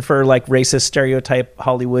 If you're looking for like racist stereotype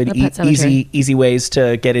Hollywood easy ways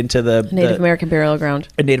to get into the Native American burial ground,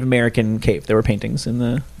 a Native American cave. There were paintings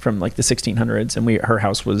from like the 1600s, and her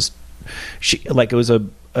house was it was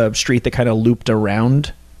a street that kind of looped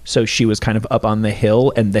around. So she was kind of up on the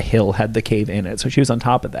hill, and the hill had the cave in it. So she was on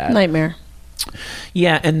top of that. Nightmare.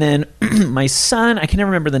 Yeah, and then my son, I can never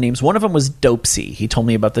remember the names. One of them was Dopesy. He told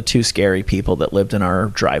me about the two scary people that lived in our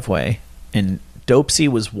driveway. And Dopesy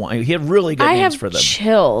was one. He had really good names for them. I have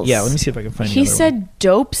chills. Yeah, let me see if I can find He another said one.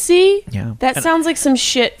 Dopesy? Yeah. That sounds like some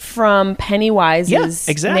shit from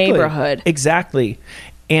Pennywise's neighborhood. Exactly.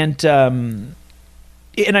 And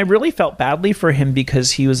I really felt badly for him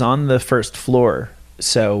because he was on the first floor.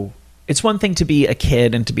 So it's one thing to be a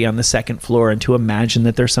kid and to be on the second floor and to imagine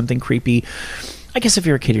that there's something creepy. I guess if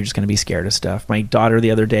you're a kid, you're just going to be scared of stuff. My daughter the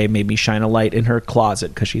other day made me shine a light in her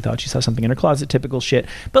closet because she thought she saw something in her closet. Typical shit.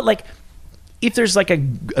 But like, if there's like a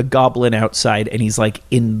goblin outside and he's like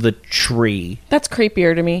in the tree, That's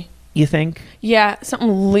creepier to me. you think? Yeah,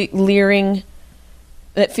 something leering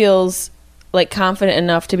that feels like confident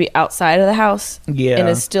enough to be outside of the house. Yeah. And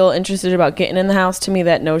is still interested about getting in the house. To me,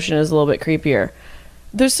 that notion is a little bit creepier.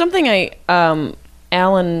 There's something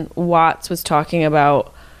Alan Watts was talking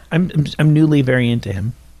about. I'm newly very into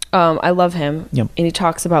him. I love him. Yep. And he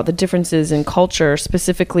talks about the differences in culture,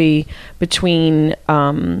 specifically between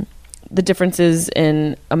the differences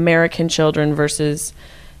in American children versus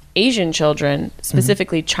Asian children,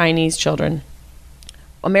 specifically Chinese children.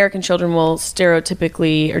 American children will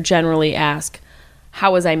stereotypically or generally ask,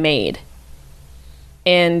 "How was I made?"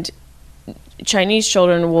 And Chinese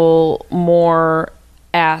children will more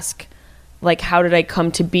ask, like, "How did I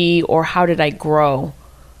come to be?" or "How did I grow?"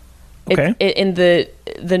 Okay. And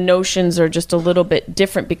the notions are just a little bit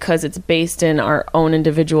different because it's based in our own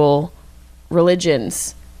individual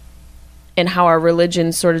religions and how our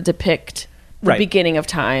religions sort of depict the Right. beginning of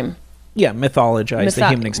time. Yeah, mythologize the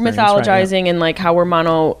human experience. Mythologizing and like how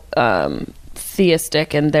we're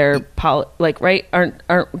theistic and they're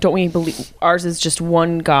don't we believe ours is just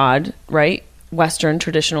one God, right? Western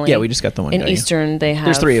traditionally. Yeah, we just got the one In guy, yeah. Eastern they have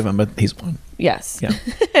There's three of them, but he's one. Yes.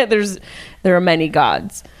 Yeah. There are many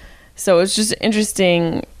gods. So it's just an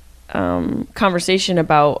interesting conversation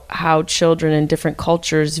about how children in different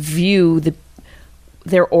cultures view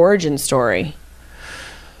their origin story.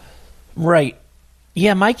 Right.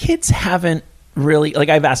 Yeah, my kids haven't really, like,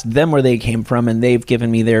 I've asked them where they came from and they've given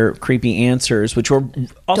me their creepy answers, which were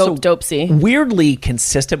also Dopesy. weirdly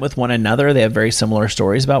consistent with one another. They have very similar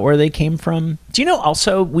stories about where they came from. Do you know,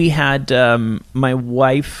 also, we had my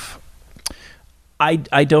wife,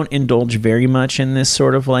 I don't indulge very much in this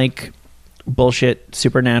sort of like bullshit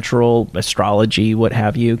supernatural astrology, what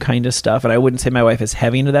have you, kind of stuff. And I wouldn't say my wife is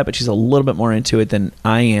heavy into that, but she's a little bit more into it than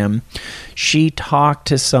I am. She talked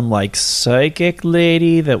to some like psychic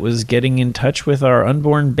lady that was getting in touch with our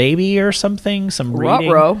unborn baby or something, some reading.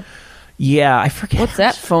 Ruh-roh. Yeah, I forget. What's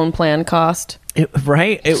that phone plan cost?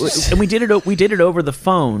 Right? And we did it over the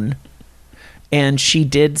phone. And she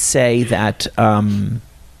did say that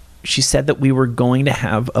she said that we were going to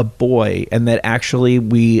have a boy and that actually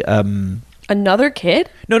we Another kid?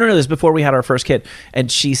 No, this is before we had our first kid.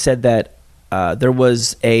 And she said that there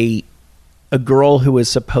was a girl who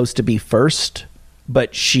was supposed to be first,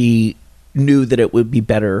 but she knew that it would be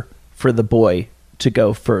better for the boy to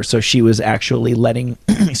go first. So she was actually letting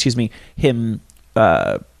him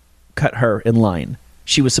cut her in line.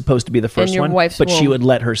 She was supposed to be the first your one, wife's but she womb. would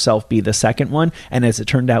let herself be the second one. And as it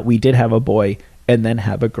turned out, we did have a boy and then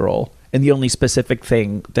have a girl. And the only specific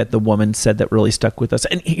thing that the woman said that really stuck with us,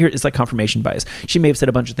 and here is like confirmation bias. She may have said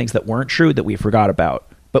a bunch of things that weren't true that we forgot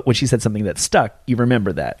about. But when she said something that stuck, you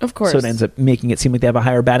remember that. Of course. So it ends up making it seem like they have a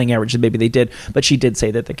higher batting average than maybe they did. But she did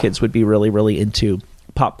say that the kids would be really, really into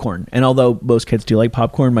popcorn. And although most kids do like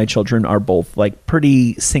popcorn, my children are both like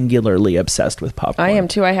pretty singularly obsessed with popcorn. I am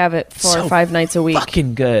too. I have it 4 or 5 nights a week.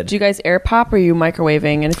 Fucking good. Do you guys air pop or are you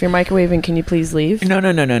microwaving? And if you're microwaving, can you please leave? No.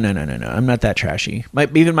 I'm not that trashy.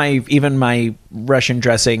 Even my Russian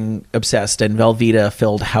dressing obsessed and Velveeta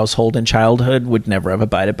filled household and childhood would never have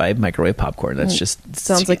abided by microwave popcorn. That's just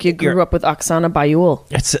Sounds like you grew up with Oksana Bayul.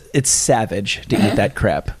 It's savage to eat that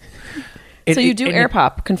crap. So you do air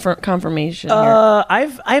pop confirmation here.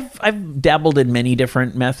 I've dabbled in many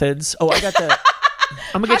different methods. Oh, I got the.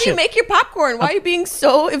 I'm gonna How get do you make your popcorn? Why are you being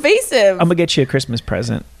so evasive? I'm gonna get you a Christmas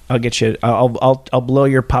present. I'll get you. I'll blow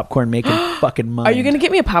your popcorn making fucking mind. Are you going to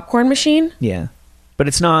get me a popcorn machine? Yeah, but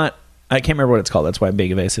it's not. I can't remember what it's called. That's why I'm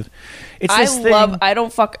being evasive. It's this thing. I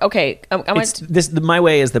don't fuck. Okay, It's this. My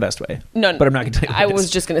way is the best way. No, but I'm not gonna tell you. I was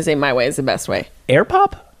just going to say my way is the best way. Air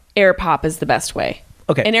pop. Air pop is the best way.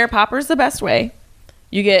 Okay. An air popper is the best way.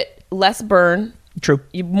 You get less burn. True.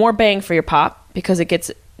 You more bang for your pop because it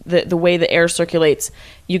gets the way the air circulates,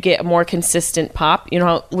 you get a more consistent pop. You know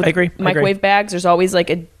how with I agree. microwave bags, there's always like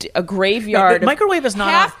a graveyard. No, microwave is not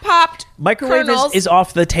half popped. Microwave kernels. is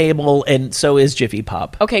off the table, and so is Jiffy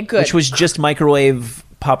Pop. Okay, good. Which was just microwave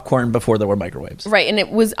popcorn before there were microwaves. Right, and it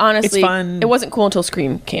was honestly, It's fun. it wasn't cool until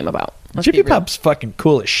Scream came about. Let's be Jiffy real. Pop's fucking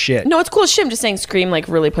cool as shit. No, it's cool as shit. I'm just saying Scream like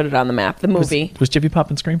really put it on the map. The movie. Was Jiffy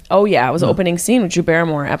Pop in Scream? Oh yeah, it was the opening scene with Drew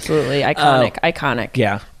Barrymore. Absolutely iconic.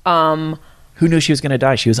 Yeah. Who knew she was going to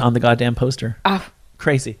die? She was on the goddamn poster.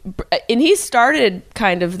 Crazy. And he started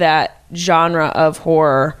kind of that genre of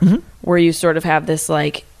horror where you sort of have this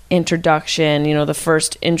like introduction, you know, the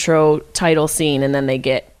first intro title scene, and then they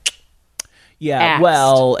get Yeah, axed.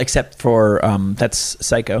 well, except for that's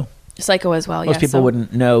Psycho. Psycho as well. Most yeah, people so-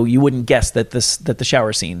 wouldn't know. You wouldn't guess that the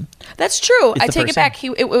shower scene. That's true. I the take first it back.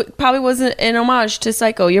 It probably wasn't an homage to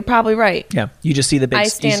Psycho. You're probably right. Yeah, you just see the big. I You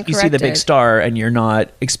stand see the big corrected. star, and you're not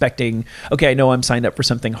expecting. Okay, I know I'm signed up for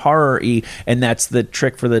something horror-y, and that's the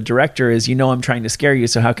trick for the director. Is I'm trying to scare you,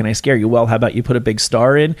 so how can I scare you? Well, how about you put a big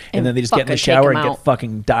star in, and then they just get in the fucking take shower 'em and out. get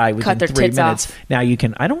fucking die within Cut their 3 tits minutes. off. Now you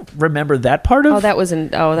can. I don't remember that part of. That was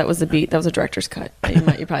the beat. That was a director's cut. You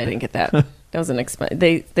probably didn't get that. That was an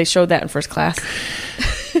they showed that in first class.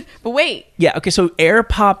 But wait, Yeah. Okay. So air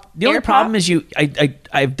pop. The only Air problem pop? is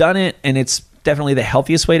I've done it, and it's definitely the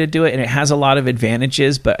healthiest way to do it, and it has a lot of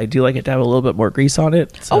advantages. But I do like it to have a little bit more grease on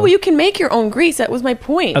it. So. oh, well, you can make your own grease. That was my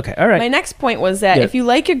point. Okay, all right. My next point was that Yeah. if you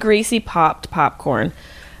like a greasy popped popcorn,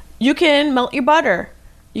 you can melt your butter.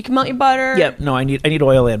 You can melt your butter. Yeah. No, I need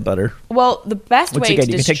oil and butter. Well, the best Once way again,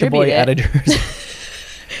 to you can take the distribute boy it editors.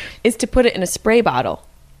 is to put it in a spray bottle.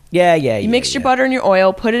 Yeah. You mix your butter and your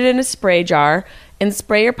oil, put it in a spray jar, and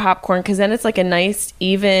spray your popcorn, because then it's like a nice,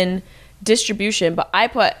 even distribution. But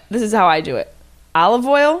this is how I do it: olive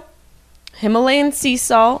oil, Himalayan sea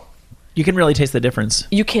salt. You can really taste the difference.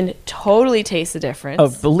 You can totally taste the difference. Oh,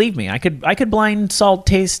 believe me, I could blind salt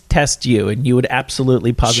taste test you, and you would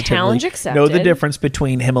absolutely positively Challenge know accepted. the difference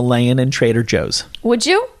between Himalayan and Trader Joe's. Would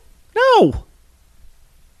you? No,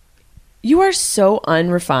 You are so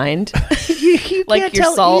unrefined. you Like can't your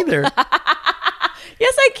tell salt. either.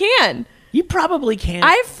 Yes, I can. You probably can.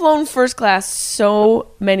 I've flown first class so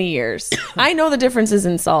many years. I know the differences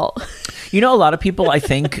in salt. You know, a lot of people, I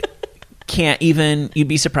think, can't even. You'd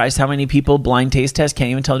be surprised how many people blind taste test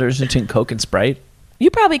can't even tell the difference between Coke and Sprite. You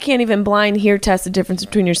probably can't even blind hear test the difference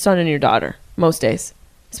between your son and your daughter most days.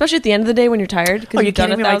 Especially at the end of the day when you're tired because you've done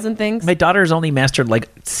kidding a me? thousand things. My daughter's only mastered like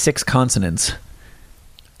 6 consonants.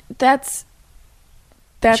 That's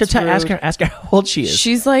Should rude. ask her how old she is.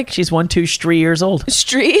 She's like She's 1, 2, 3 years old.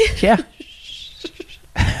 street. Yeah.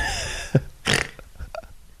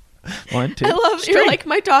 1, 2. I love you're straight. like,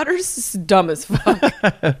 my daughter's dumb as fuck.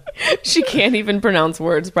 She can't even pronounce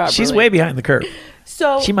words properly. She's way behind the curve.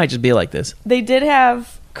 So She might just be like this. they did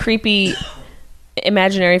have creepy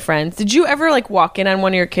imaginary friends. Did you ever like walk in on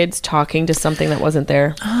one of your kids talking to something that wasn't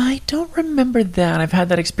there? I don't remember that. I've had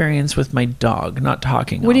that experience with my dog, not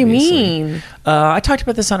talking. What do you obviously. mean? I talked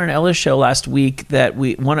about this on an Ellis show last week. That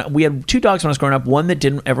we had 2 dogs when I was growing up. One that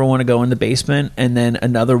didn't ever want to go in the basement, and then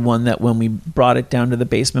another one that when we brought it down to the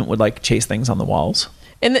basement would like chase things on the walls.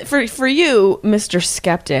 And for you, Mr.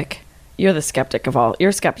 Skeptic, you're the skeptic of all.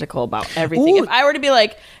 You're skeptical about everything. Ooh. If I were to be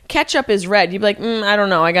like, ketchup is red, you'd be like, I don't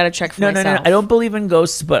know. I got to check for No, myself. I don't believe in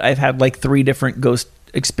ghosts, but I've had like 3 different ghost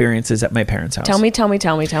experiences at my parents' house. Tell me. Haven't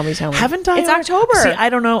I? It's October. See, I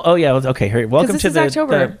don't know. Oh yeah. Okay. Here, welcome this to is the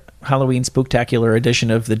October. Halloween spooktacular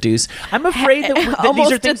edition of the Deuce. I'm afraid that these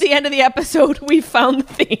Almost are things, at the end of the episode, we found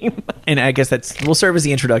the theme. and I guess that's will serve as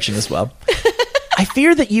the introduction as well. I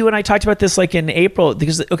fear that you and I talked about this like in April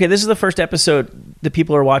because this is the first episode that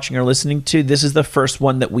people are watching or listening to. This is the first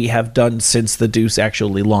one that we have done since the Deuce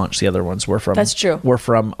actually launched. The other ones were from That's true. Were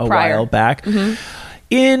from a Prior. while back.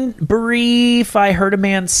 In brief, I heard a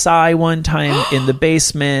man sigh one time in the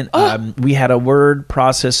basement. We had a word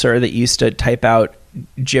processor that used to type out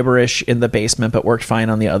gibberish in the basement, but worked fine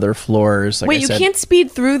on the other floors. Like Wait, I you said, can't speed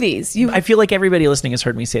through these. I feel like everybody listening has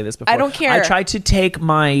heard me say this before. I don't care. I tried to take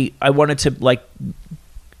I wanted to like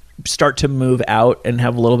start to move out and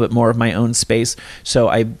have a little bit more of my own space. So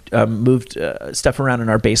I moved stuff around in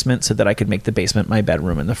our basement so that I could make the basement my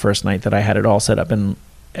bedroom. And the first night that I had it all set up and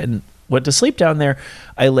went to sleep down there,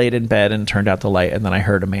 I laid in bed and turned out the light. And then I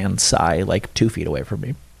heard a man sigh like 2 feet away from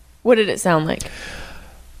me. What did it sound like?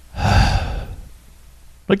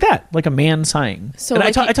 Like that, like a man sighing. So and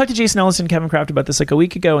like I talked to Jason Ellis and Kevin Kraft about this like a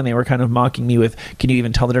week ago, and they were kind of mocking me with, "Can you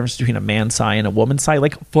even tell the difference between a man sigh and a woman sigh?"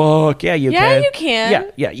 Like, fuck yeah, you Yeah, can. you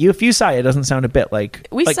can. Yeah. If you sigh, it doesn't sound a bit like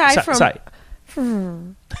We like, sigh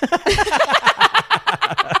from-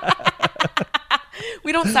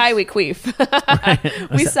 We don't sigh, we queef.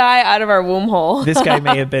 We sigh out of our womb hole. This guy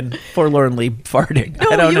may have been forlornly farting. No,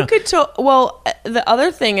 I don't you know. could. Well, the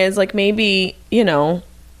other thing is like maybe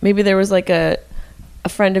maybe there was like a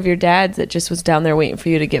friend of your dad's that just was down there waiting for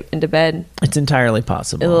you to get into bed. It's entirely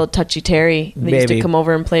possible. A little touchy Terry. They used to Maybe. come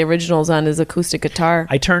over and play originals on his acoustic guitar.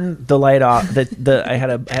 I turned the light off. I had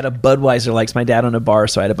a Budweiser lights. My dad owned a bar,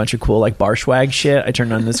 so I had a bunch of cool like bar swag shit. I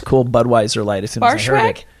turned on this cool Budweiser light as soon Bar as I heard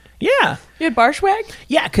swag? it. Yeah. You had bar swag?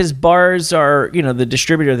 Yeah, because bars are, the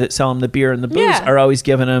distributor that sell them the beer and the booze Yeah. are always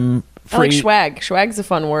giving them I like free. swag. Swag's a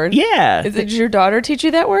fun word. Yeah. Did your daughter teach you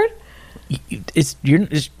that word? It's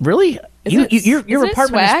really your isn't it apartment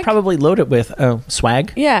swag? is probably loaded with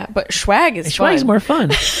swag. Yeah, but swag is Swag's fun. more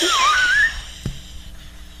fun.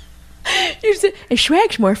 You said,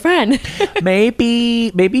 swag's more fun.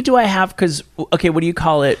 maybe do I have because okay, what do you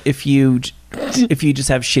call it if you just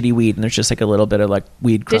have shitty weed and there's just like a little bit of like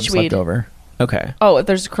weed crumbs Ditch weed. left over? Okay, Oh, if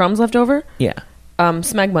there's crumbs left over? yeah,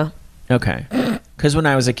 Smegma. okay. Because when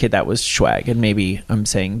I was a kid, that was swag, and maybe I'm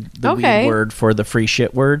saying the Okay. weed word for the free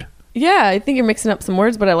shit word. Yeah, I think you're mixing up some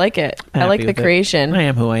words, but I like it. I like Happy the with it. creation. I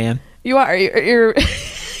am who I am. You are. You're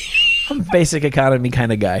I'm a basic economy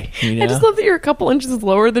kind of guy. I just love that you're a couple inches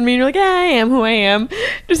lower than me. And you're like, I am who I am.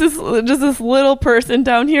 Just this little person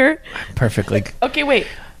down here. Perfectly. Okay, wait.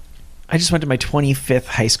 I just went to my 25th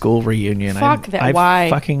high school reunion. Fuck that.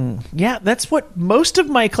 Why? Yeah, that's what most of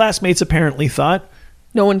my classmates apparently thought.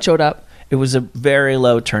 No one showed up. It was a very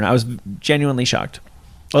low turnout. I was genuinely shocked.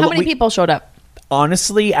 How many people showed up?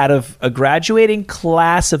 Honestly, out of a graduating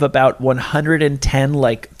class of about 110,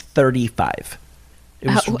 like 35. It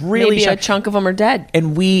was really maybe a shocking. chunk of them are dead.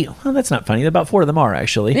 And that's not funny. About 4 of them are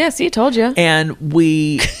actually. Yeah, see, I told you. And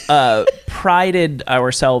we prided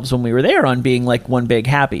ourselves when we were there on being like one big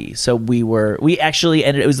happy. So we actually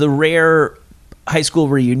ended. It was the rare high school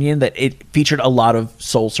reunion that it featured a lot of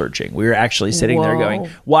soul searching. We were actually sitting there Whoa. going,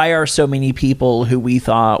 "Why are so many people who we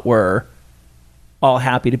thought were all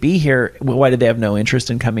happy to be here? Why did they have no interest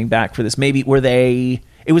in coming back for this? Maybe were they?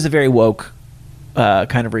 It was a very woke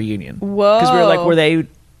kind of reunion. Whoa. Because we were like, were they?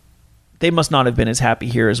 They must not have been as happy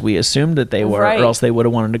here as we assumed that they were, Right. or else they would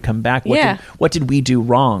have wanted to come back. Yeah. What did we do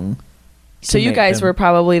wrong? So to you make guys them- were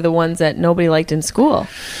probably the ones that nobody liked in school.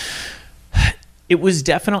 It was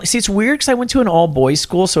definitely it's weird because I went to an all boys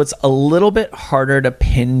school, so it's a little bit harder to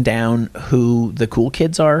pin down who the cool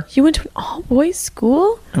kids are. You went to an all-boys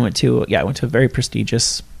school? I went to a very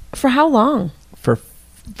prestigious For how long? for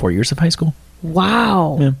 4 years of high school.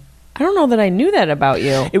 Wow. Yeah. I don't know that I knew that about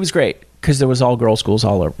you. It was great because there was all girl schools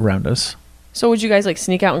all around us. So would you guys like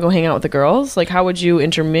sneak out and go hang out with the girls? Like how would you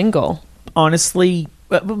intermingle? Honestly,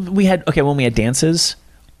 when we had dances,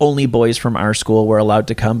 only boys from our school were allowed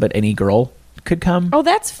to come, but any girl could come. Oh,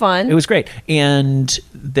 that's fun. It was great. And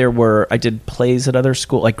I did plays at other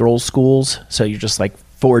school, like girls' schools. So you're just like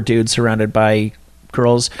 4 dudes surrounded by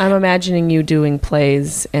girls. I'm imagining you doing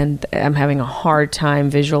plays and I'm having a hard time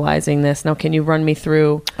visualizing this. Now, can you run me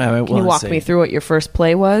through, can you walk me through what your first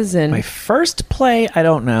play was? And My first play, I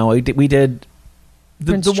don't know. We did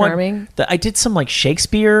Prince Charming? I did some like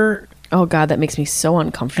Shakespeare oh God, that makes me so at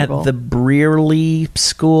uncomfortable. the Brearley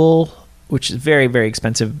School, which is a very, very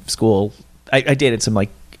expensive school. I dated some like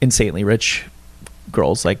insanely rich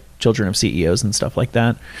girls, like children of CEOs and stuff like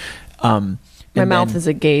that. My mouth is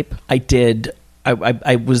agape.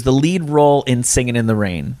 I was the lead role in Singing in the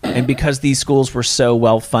Rain. And because these schools were so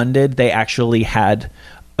well funded, they actually had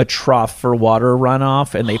a trough for water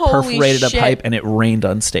runoff and they Holy perforated shit. a pipe and it rained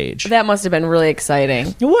on stage. That must have been really exciting.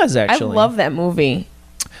 It was actually. I love that movie.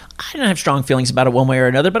 I didn't have strong feelings about it one way or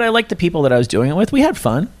another, but I liked the people that I was doing it with. We had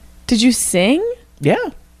fun. Did you sing? Yeah.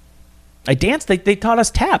 I danced. They taught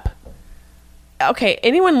us tap. Okay,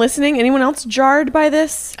 anyone listening? Anyone else jarred by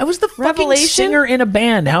this? I was the fucking Revelation? singer in a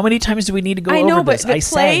band. How many times do we need to go I know, over but this? the I play-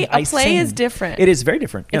 sang. I a play sing. is different. It is very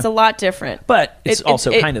different. It's yeah. a lot different. But it's It-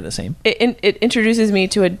 also it- kind of the same. It introduces me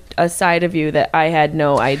to a side of you that I had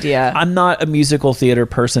no idea. I'm not a musical theater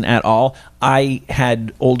person at all. I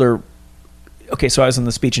had older... Okay, so I was on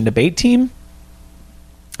the speech and debate team.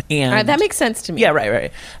 And All right, that makes sense to me. Yeah,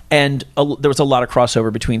 right. And there was a lot of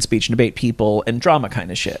crossover between speech and debate people and drama kind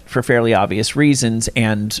of shit for fairly obvious reasons.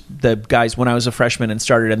 And the guys, when I was a freshman and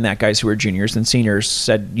started in that, guys who were juniors and seniors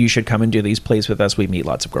said, you should come and do these plays with us. We meet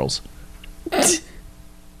lots of girls. Isn't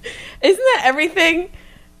that everything?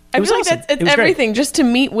 I was feel like awesome. that's it's It was great. everything just to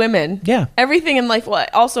meet women. Yeah. Everything in life. Well,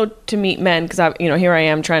 also to meet men because here I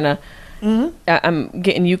am trying to. I'm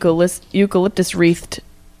getting eucalyptus wreathed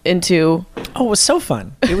into. Oh, it was so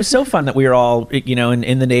fun. It was so fun that we were all,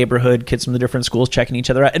 in the neighborhood, kids from the different schools checking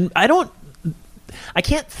each other out. And I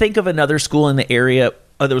can't think of another school in the area.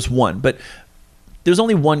 Oh, there was one, but there was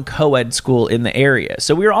only one co-ed school in the area.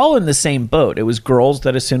 So we were all in the same boat. It was girls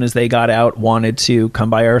that as soon as they got out wanted to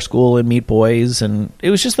come by our school and meet boys. And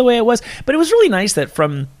it was just the way it was. But it was really nice that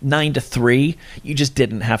from 9 to 3, you just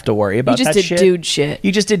didn't have to worry about You just that did shit. dude shit.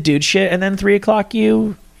 You just did dude shit. And then 3 o'clock,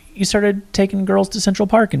 you started taking girls to Central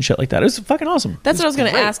Park and shit like that. It was fucking awesome. That's what I was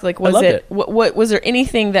going to great. ask. Like, I was loved it, what was there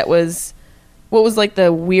anything that was, what was like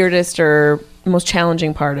the weirdest or most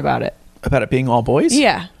challenging part about it? About it being all boys?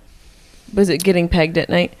 Yeah. Was it getting pegged at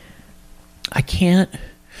night? I can't.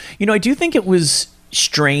 I do think it was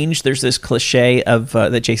strange. There's this cliche of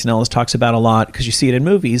that Jason Ellis talks about a lot, because you see it in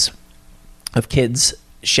movies, of kids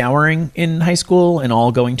showering in high school and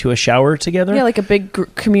all going to a shower together. Yeah, like a big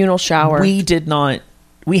communal shower. We did not.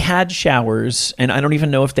 We had showers, and I don't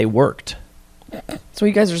even know if they worked. So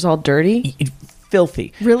you guys are just all dirty?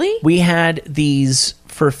 Filthy. Really? We had these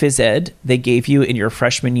for phys ed. They gave you in your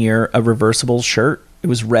freshman year a reversible shirt. It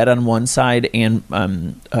was red on one side and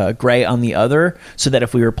gray on the other, so that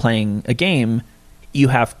if we were playing a game, you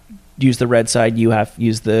have use the red side, you have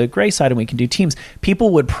use the gray side, and we can do teams. People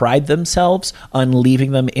would pride themselves on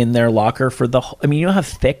leaving them in their locker for the I mean, you know how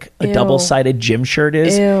thick a Ew. double-sided gym shirt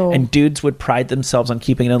is? Ew. And dudes would pride themselves on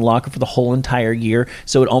keeping it in the locker for the whole entire year.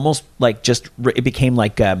 So it almost like it became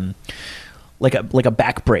like a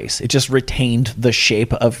back brace. It just retained the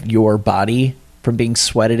shape of your body from being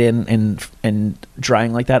sweated in and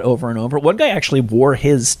drying like that over and over. One guy actually wore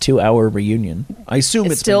his to our reunion. I assume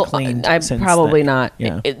it's still been cleaned I since probably then. not.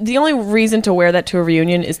 Yeah. The only reason to wear that to a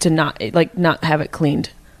reunion is to not have it cleaned.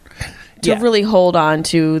 To Yeah. really hold on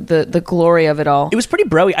to the glory of it all. It was pretty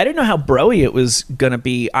broy. I didn't know how broy it was gonna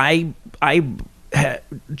be. I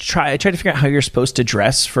tried to figure out how you're supposed to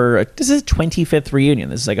dress for this is a 25th reunion.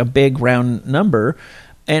 This is like a big round number,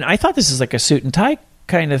 and I thought this is like a suit and tie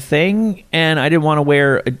kind of thing, and I didn't want to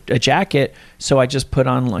wear a jacket, so I just put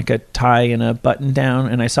on like a tie and a button down.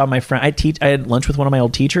 And I saw my friend. I had lunch with one of my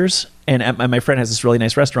old teachers, and my friend has this really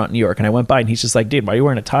nice restaurant in New York, and I went by, and he's just like, "Dude, why are you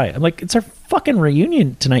wearing a tie?" I'm like, "It's our fucking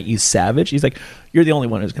reunion tonight, you savage." He's like, "You're the only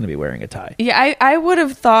one who's going to be wearing a tie." Yeah, I would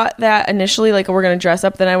have thought that initially, like, we're going to dress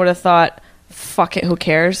up. Then I would have thought, fuck it, who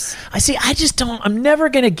cares? I just don't. I'm never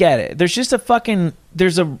going to get it. There's just a fucking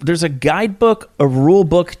there's a guidebook, a rule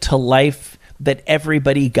book to life that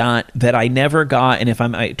everybody got that I never got. And if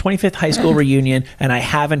I'm at 25th high school reunion and I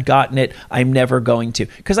haven't gotten it, I'm never going to.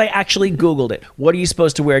 Because I actually Googled it. What are you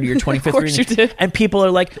supposed to wear to your 25th Of course reunion? you did. And people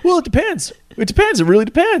are like, well, it depends. It depends. It really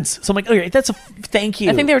depends. So I'm like, okay, thank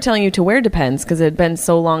you. I think they were telling you to wear Depends because it had been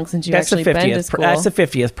so long since you actually been to school. That's the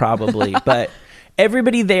 50th probably. But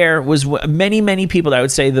everybody there was many people. I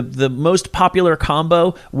would say the most popular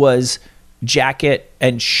combo was jacket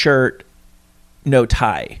and shirt, no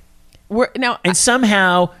tie. And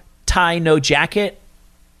somehow tie, no jacket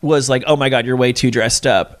was like, oh my God, you're way too dressed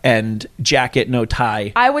up, and jacket, no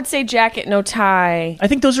tie. I would say jacket, no tie. I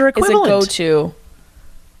think those are equivalent. Is a go-to.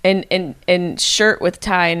 And shirt with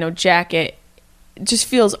tie, no jacket, it just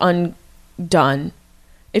feels undone.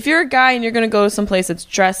 If you're a guy and you're going to go to someplace that's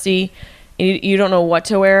dressy and you don't know what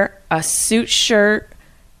to wear, a suit shirt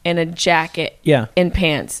and a jacket and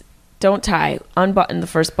pants. Don't tie. Unbutton the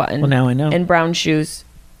first button. Well, now I know. And brown shoes.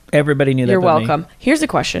 Everybody knew that. You're but welcome. Me. Here's a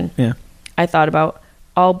question. Yeah. I thought about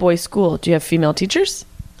all boys school. Do you have female teachers?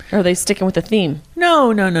 Or are they sticking with the theme?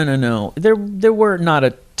 No. There were not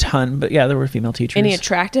a ton, but yeah, there were female teachers. Any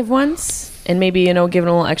attractive ones? And maybe, giving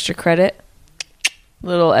a little extra credit? A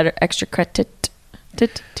little extra credit.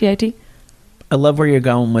 T-I-T? I love where you're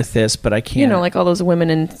going with this, but I can't. Like all those women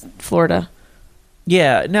in Florida.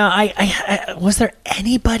 Yeah. No, I was there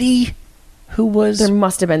anybody who was... There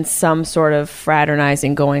must have been some sort of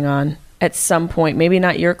fraternizing going on at some point. Maybe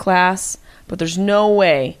not your class, but there's no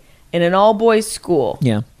way in an all-boys school.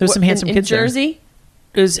 Yeah. There's some handsome kids in Jersey?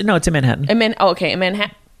 No, it's in Manhattan. In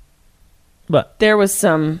Manhattan. What? There was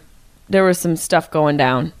some stuff going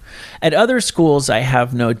down. At other schools, I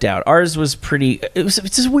have no doubt. Ours was it's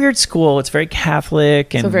this weird school. It's very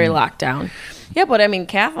Catholic. And So very locked down. Yeah, but I mean,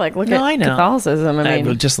 Catholic. Look at Catholicism. I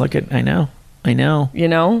mean, just look at... I know.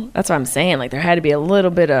 That's what I'm saying. Like, there had to be a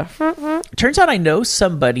little bit of... Turns out I know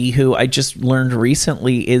somebody who I just learned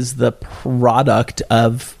recently is the product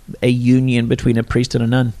of a union between a priest and a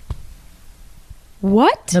nun.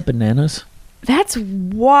 What? Isn't that bananas? That's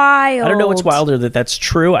wild. I don't know what's wilder, that's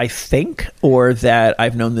true, I think, or that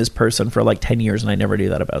I've known this person for like 10 years and I never knew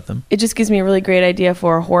that about them. It just gives me a really great idea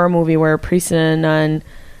for a horror movie where a priest and a nun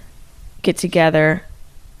get together,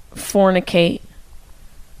 fornicate,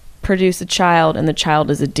 produce a child, and the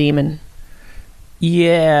child is a demon.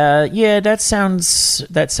 Yeah, that sounds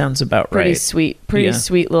about Pretty right. sweet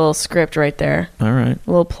little script right there. All right. A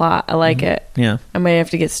little plot. I like it. Yeah. I might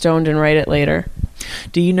have to get stoned and write it later.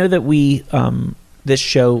 Do you know that we this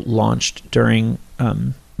show launched during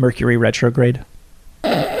Mercury retrograde?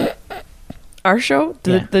 Our show,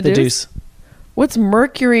 The Deuce? Deuce. What's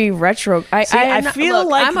Mercury retro? I feel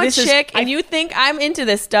like I'm a this is- chick, and you think I'm into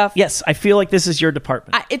this stuff. Yes, I feel like this is your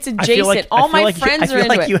department. It's I feel adjacent. All my friends are I feel into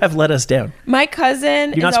like it. you have let us down. My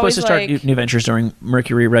cousin. You're not is supposed to always start new ventures during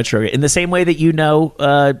Mercury retrograde. In the same way that you know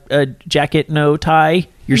a jacket, no tie,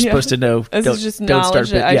 you're supposed to know. This don't, is just don't knowledge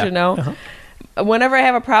start. that I should know. Whenever I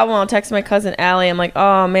have a problem, I'll text my cousin Allie. I'm like,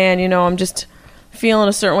 oh man, I'm just feeling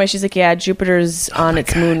a certain way. She's like, yeah, Jupiter's on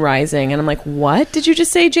its moon rising, and I'm like, what did you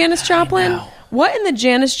just say, Janis Joplin? What in the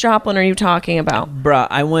Janis Joplin are you talking about? Bruh,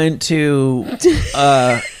 I went to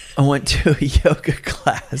a yoga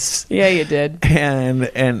class. Yeah, you did.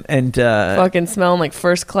 And Fucking smelling like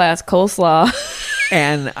first class coleslaw.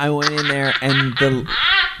 and I went in there and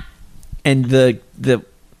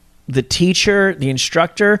the teacher, the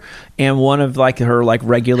instructor, and one of like her like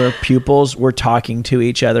regular pupils were talking to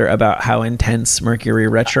each other about how intense Mercury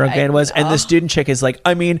retrograde was, and the student chick is like,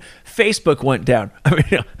 I mean, Facebook went down.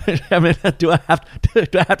 I mean, do I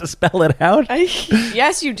have to spell it out?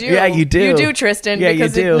 Yes, you do. Yeah, you do. You do, Tristan. Yeah, you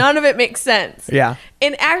because do. none of it makes sense. Yeah.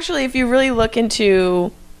 And actually, if you really look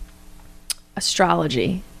into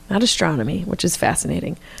astrology, not astronomy, which is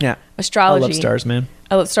fascinating. Yeah. Astrology. I love stars, man.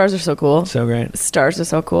 Stars are so cool. So great. Stars are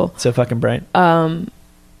so cool. So fucking bright.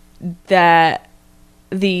 That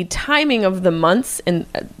the timing of the months and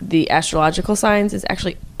the astrological signs is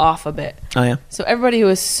actually off a bit. Oh yeah. So everybody who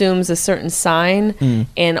assumes a certain sign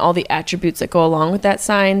and all the attributes that go along with that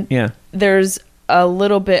sign, Yeah. there's a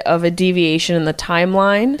little bit of a deviation in the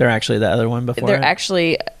timeline. They're actually the other one before. They're it.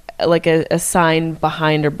 actually like a sign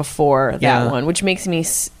behind or before that Yeah. one, which makes me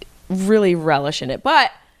really relish in it.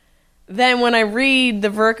 But then when I read the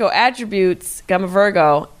Virgo attributes, I'm a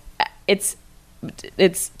Virgo, it's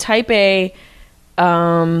type A,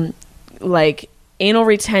 like anal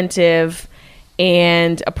retentive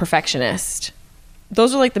and a perfectionist.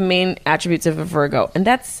 Those are like the main attributes of a Virgo, and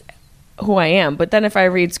that's who I am. But then if I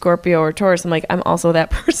read Scorpio or Taurus, I'm like, I'm also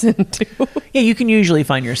that person too. Yeah, you can usually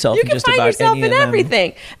find yourself You in can just find about yourself any in of them.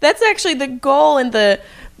 everything. That's actually the goal and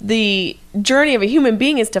the journey of a human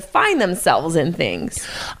being is to find themselves in things.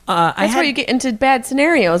 That's where you get into bad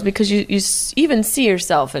scenarios because you even see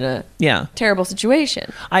yourself in a terrible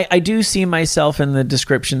situation. I do see myself in the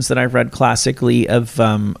descriptions that I've read classically of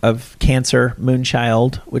Cancer,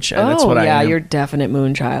 Moonchild, which that's what I am. you're definite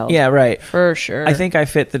Moonchild. Yeah, right. For sure. I think I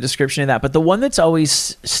fit the description of that. But the one that's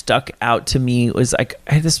always stuck out to me was like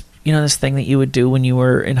I had this, this thing that you would do when you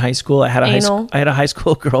were in high school. I had a high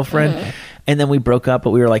school girlfriend. And then we broke up, but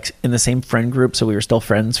we were like in the same friend group, so we were still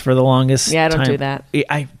friends for the longest. Yeah, I don't time. do that.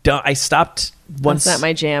 I stopped once. That's not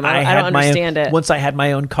my jam. I don't understand it. Once I had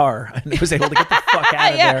my own car and was able to get the fuck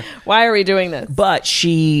out of there. Why are we doing this? But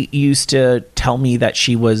she used to tell me that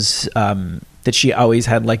she was that she always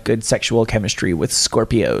had like good sexual chemistry with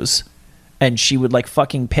Scorpios, and she would like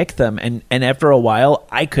fucking pick them, and after a while,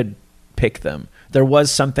 I could pick them. There was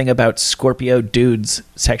something about Scorpio dudes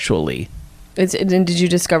sexually. And did you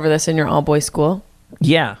discover this in your all-boys school?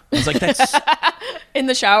 Yeah. I was like, that's... in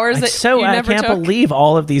the showers that you I never can't took? believe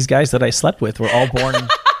all of these guys that I slept with were all born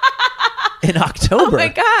in October. Oh my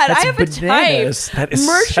God, That's I have bananas. a type. That is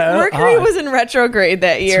so Mercury odd. was in retrograde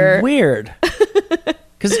that year. It's weird.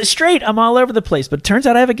 Because straight, I'm all over the place, but it turns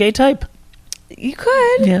out I have a gay type. You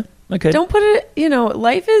could. Yeah, I could. Don't put it,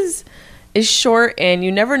 life is short and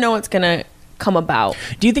you never know what's going to come about.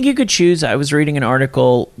 Do you think you could choose? I was reading an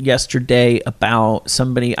article yesterday about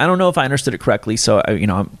somebody. I don't know if I understood it correctly, so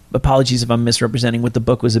apologies if I'm misrepresenting what the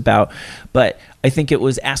book was about. But I think it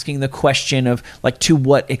was asking the question of like, to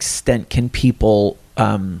what extent can people,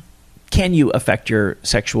 can you affect your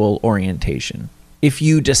sexual orientation? If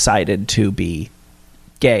you decided to be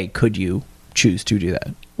gay, could you choose to do that?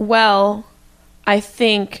 Well, I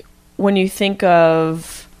think when you think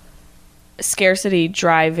of scarcity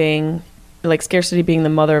driving, like scarcity being the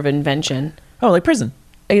mother of invention. Oh, like prison.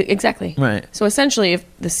 Exactly. Right. So essentially, if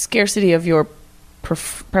the scarcity of your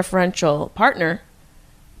preferential partner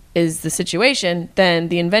is the situation, then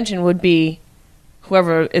the invention would be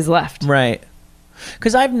whoever is left. Right.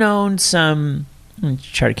 Because I've known some.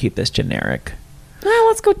 Try to keep this generic.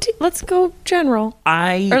 Well, let's go general.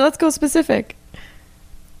 Or let's go specific.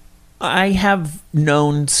 I have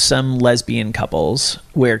known some lesbian couples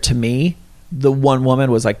where, to me, the one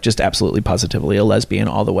woman was like just absolutely positively a lesbian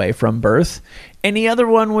all the way from birth, and the other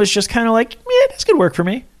one was just kind of like, yeah, this could work for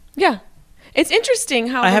me. Yeah, it's interesting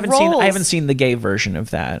how I haven't seen the gay version of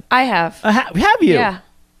that. I have. Have you? Yeah,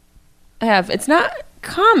 I have. It's not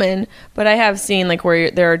common, but I have seen like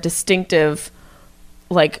where there are distinctive,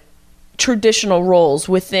 like traditional roles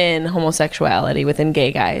within homosexuality, within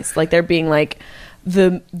gay guys. Like they're being like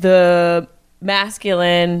the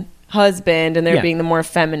masculine husband, and they're being the more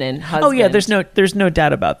feminine husband. Oh yeah, there's no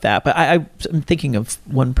doubt about that. But I'm thinking of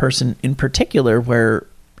one person in particular where,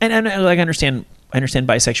 and like I understand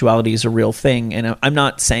bisexuality is a real thing, and I'm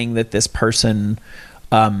not saying that this person.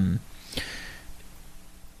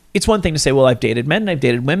 It's one thing to say, well, I've dated men and I've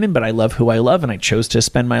dated women, but I love who I love and I chose to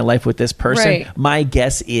spend my life with this person. Right. My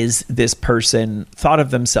guess is this person thought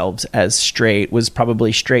of themselves as straight, was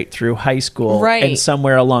probably straight through high school, right, and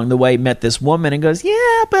somewhere along the way met this woman and goes,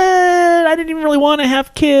 yeah, but I didn't even really want to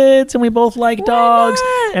have kids, and we both like dogs,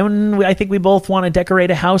 and I think we both want to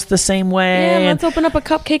decorate a house the same way. Yeah, let's open up a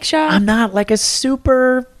cupcake shop. I'm not like a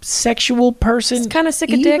super sexual person. It's kind of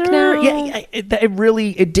sick of dick now. Yeah,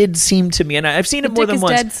 it did seem to me, and I've seen it more than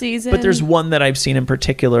once. Dead season. But there's one that I've seen in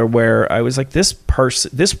particular where I was like, this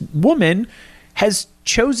woman has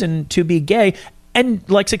chosen to be gay, and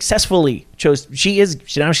like successfully chose.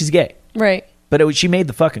 Now she's gay, right? But she made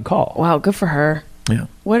the fucking call. Wow, good for her. Yeah.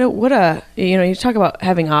 What a you talk about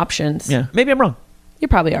having options. Yeah. Maybe I'm wrong. You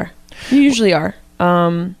probably are. You usually are.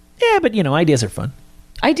 Yeah, but ideas are fun.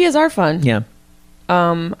 Ideas are fun. Yeah.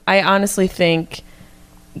 I honestly think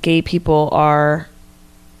gay people are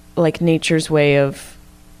like nature's way of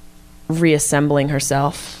reassembling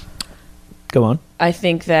herself. Go on. I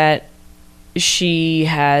think that she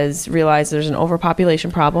has realized there's an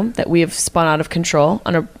overpopulation problem, that we have spun out of control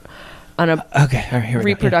on a okay, all right, here we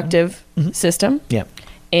reproductive system. Yeah.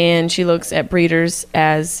 And she looks at breeders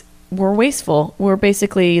as, we're wasteful. We're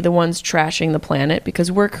basically the ones trashing the planet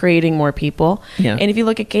because we're creating more people. Yeah. And if you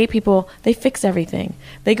look at gay people, they fix everything.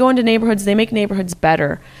 They go into neighborhoods, they make neighborhoods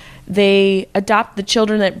better. They adopt the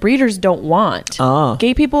children that breeders don't want.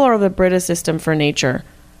 Gay people are the Brita system for nature.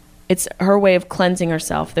 It's her way of cleansing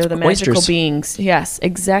herself. They're the magical Oysters. beings. Yes,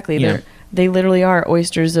 exactly. Yeah. They literally are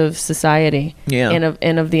oysters of society. Yeah.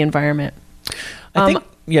 and of the environment. I think.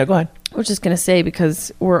 Yeah. Go ahead. I was just gonna say,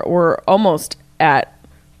 because we're almost at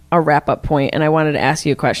a wrap up point, and I wanted to ask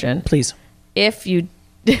you a question. Please. If you,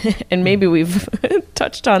 and maybe we've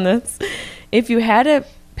touched on this, if you had to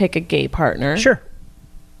pick a gay partner, Sure.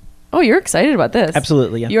 Oh, you're excited about this?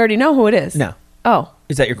 Absolutely. Yeah. You already know who it is. No. Oh.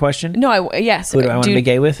 Is that your question? No. Yes. Who do I want to be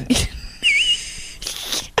gay with?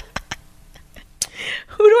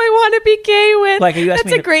 Who do I want to be gay with? Like, are you asking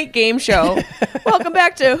That's me a great game show. Welcome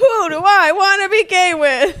back to Who Do I Want to Be Gay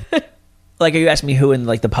With? Like, are you asking me who in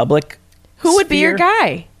like the public? Who would be your sphere?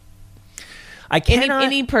 guy? I cannot.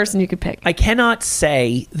 Any person you could pick. I cannot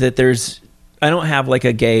say that I don't have like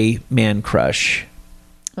a gay man crush.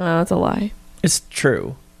 Oh, that's a lie. It's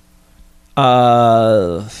true.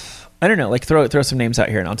 I don't know. Like, throw some names out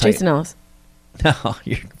here, and I'll tell Jason Ellis. you. No,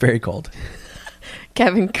 you're very cold.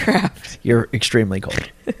 Kevin Kraft. You're extremely cold.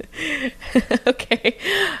 Okay.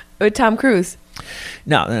 With Tom Cruise.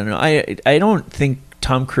 No. I don't think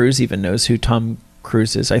Tom Cruise even knows who Tom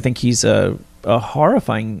Cruise is. I think he's a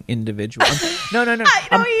horrifying individual. No. I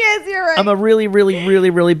know he is. You're right. I'm a really, really, really,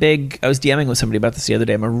 really big. I was DMing with somebody about this the other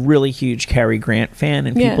day. I'm a really huge Cary Grant fan,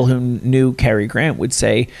 and people who knew Cary Grant would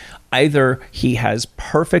say either he has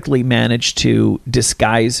perfectly managed to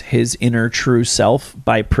disguise his inner true self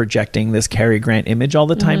by projecting this Cary Grant image all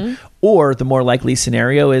the time, or the more likely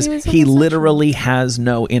scenario is he literally has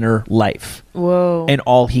no inner life. Whoa. And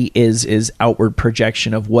all he is outward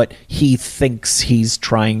projection of what he thinks he's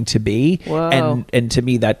trying to be. Whoa. And to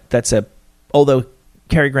me, that's although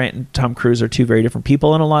Cary Grant and Tom Cruise are two very different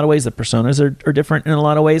people in a lot of ways, the personas are different in a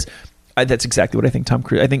lot of ways. That's exactly what I think Tom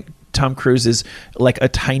Cruise. I think Tom Cruise is like a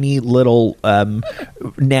tiny little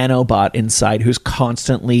nanobot inside who's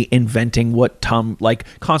constantly inventing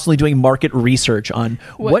constantly doing market research on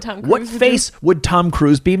what face would Tom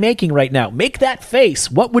Cruise be making right now. Make that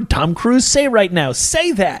face. What would Tom Cruise say right now?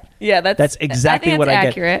 Say that. Yeah, that's exactly what I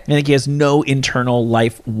accurate. get. I think he has no internal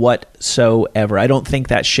life whatsoever. I don't think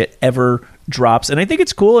that shit ever drops, and I think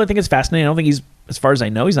it's cool. I think it's fascinating. I don't think he's, as far as I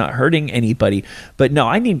know, he's not hurting anybody. But no,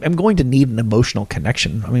 I'm going to need an emotional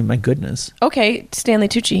connection. I mean, my goodness. Okay, Stanley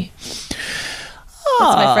Tucci.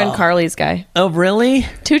 That's my friend Carly's guy. Oh, really?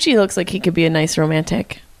 Tucci looks like he could be a nice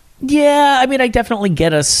romantic. Yeah, I mean, I definitely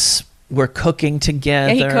get us. We're cooking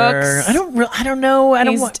together. Yeah, he cooks. I don't know.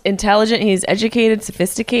 He's intelligent. He's educated,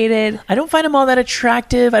 sophisticated. I don't find him all that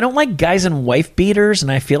attractive. I don't like guys in wife beaters,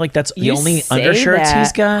 and I feel like that's the only undershirts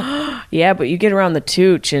he's got. Yeah, but you get around the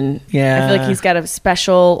Tooch, and I Yeah. feel like he's got a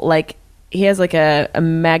special, like, he has like a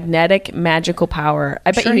magnetic, magical power.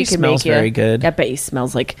 I bet Sure, you he could smells make you. very good. I bet he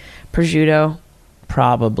smells like prosciutto.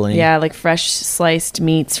 Probably. Yeah, like fresh sliced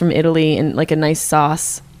meats from Italy and like a nice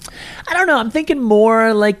sauce. I don't know. I'm thinking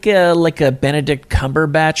more like a Benedict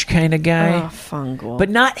Cumberbatch kind of guy. Oh, fungal. But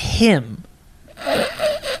not him.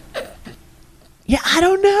 Yeah, I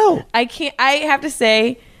don't know. I have to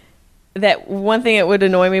say that one thing that would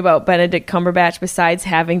annoy me about Benedict Cumberbatch, besides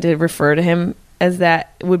having to refer to him as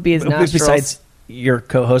that, would be his nostrils. Besides your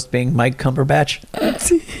co-host being Mike Cumberbatch.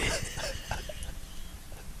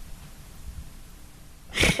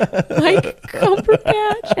 Mike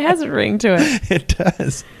Cumberbatch has a ring to it. It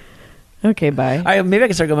does. Okay, bye. Maybe I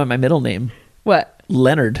can start going by my middle name. What?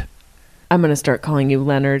 Leonard. I'm going to start calling you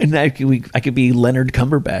Leonard. And I could be Leonard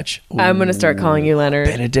Cumberbatch. I'm going to start calling you Leonard.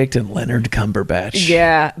 Benedict and Leonard Cumberbatch.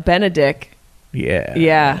 Yeah, Benedict. Yeah.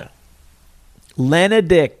 Yeah.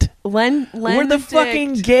 Lenedict. Lenedict. We're the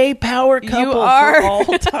fucking gay power couple for all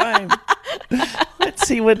time. Let's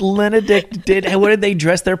see what Lenedict did. And what did they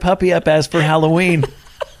dress their puppy up as for Halloween?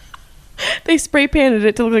 They spray painted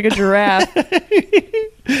it to look like a giraffe.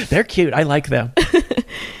 They're cute. I like them.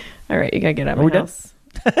 All right, you got to get out of my house.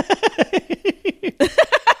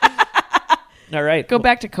 All right. Go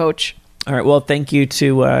back to Coach. All right. Well, thank you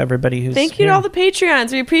to everybody who's Thank you here. to all the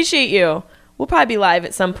Patreons. We appreciate you. We'll probably be live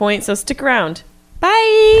at some point, so stick around.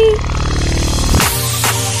 Bye.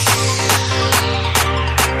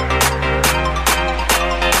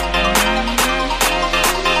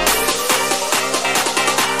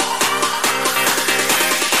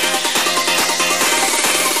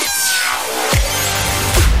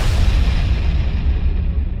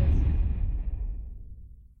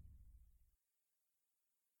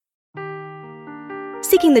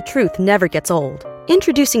 Seeking the truth never gets old.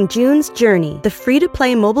 Introducing June's Journey, the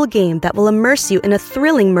free-to-play mobile game that will immerse you in a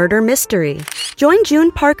thrilling murder mystery. Join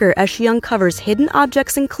June Parker as she uncovers hidden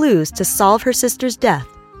objects and clues to solve her sister's death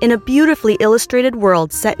in a beautifully illustrated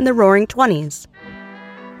world set in the Roaring '20s.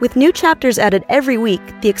 With new chapters added every week,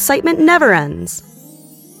 the excitement never ends.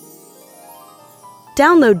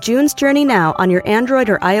 Download June's Journey now on your Android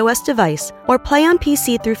or iOS device, or play on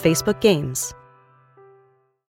PC through Facebook Games.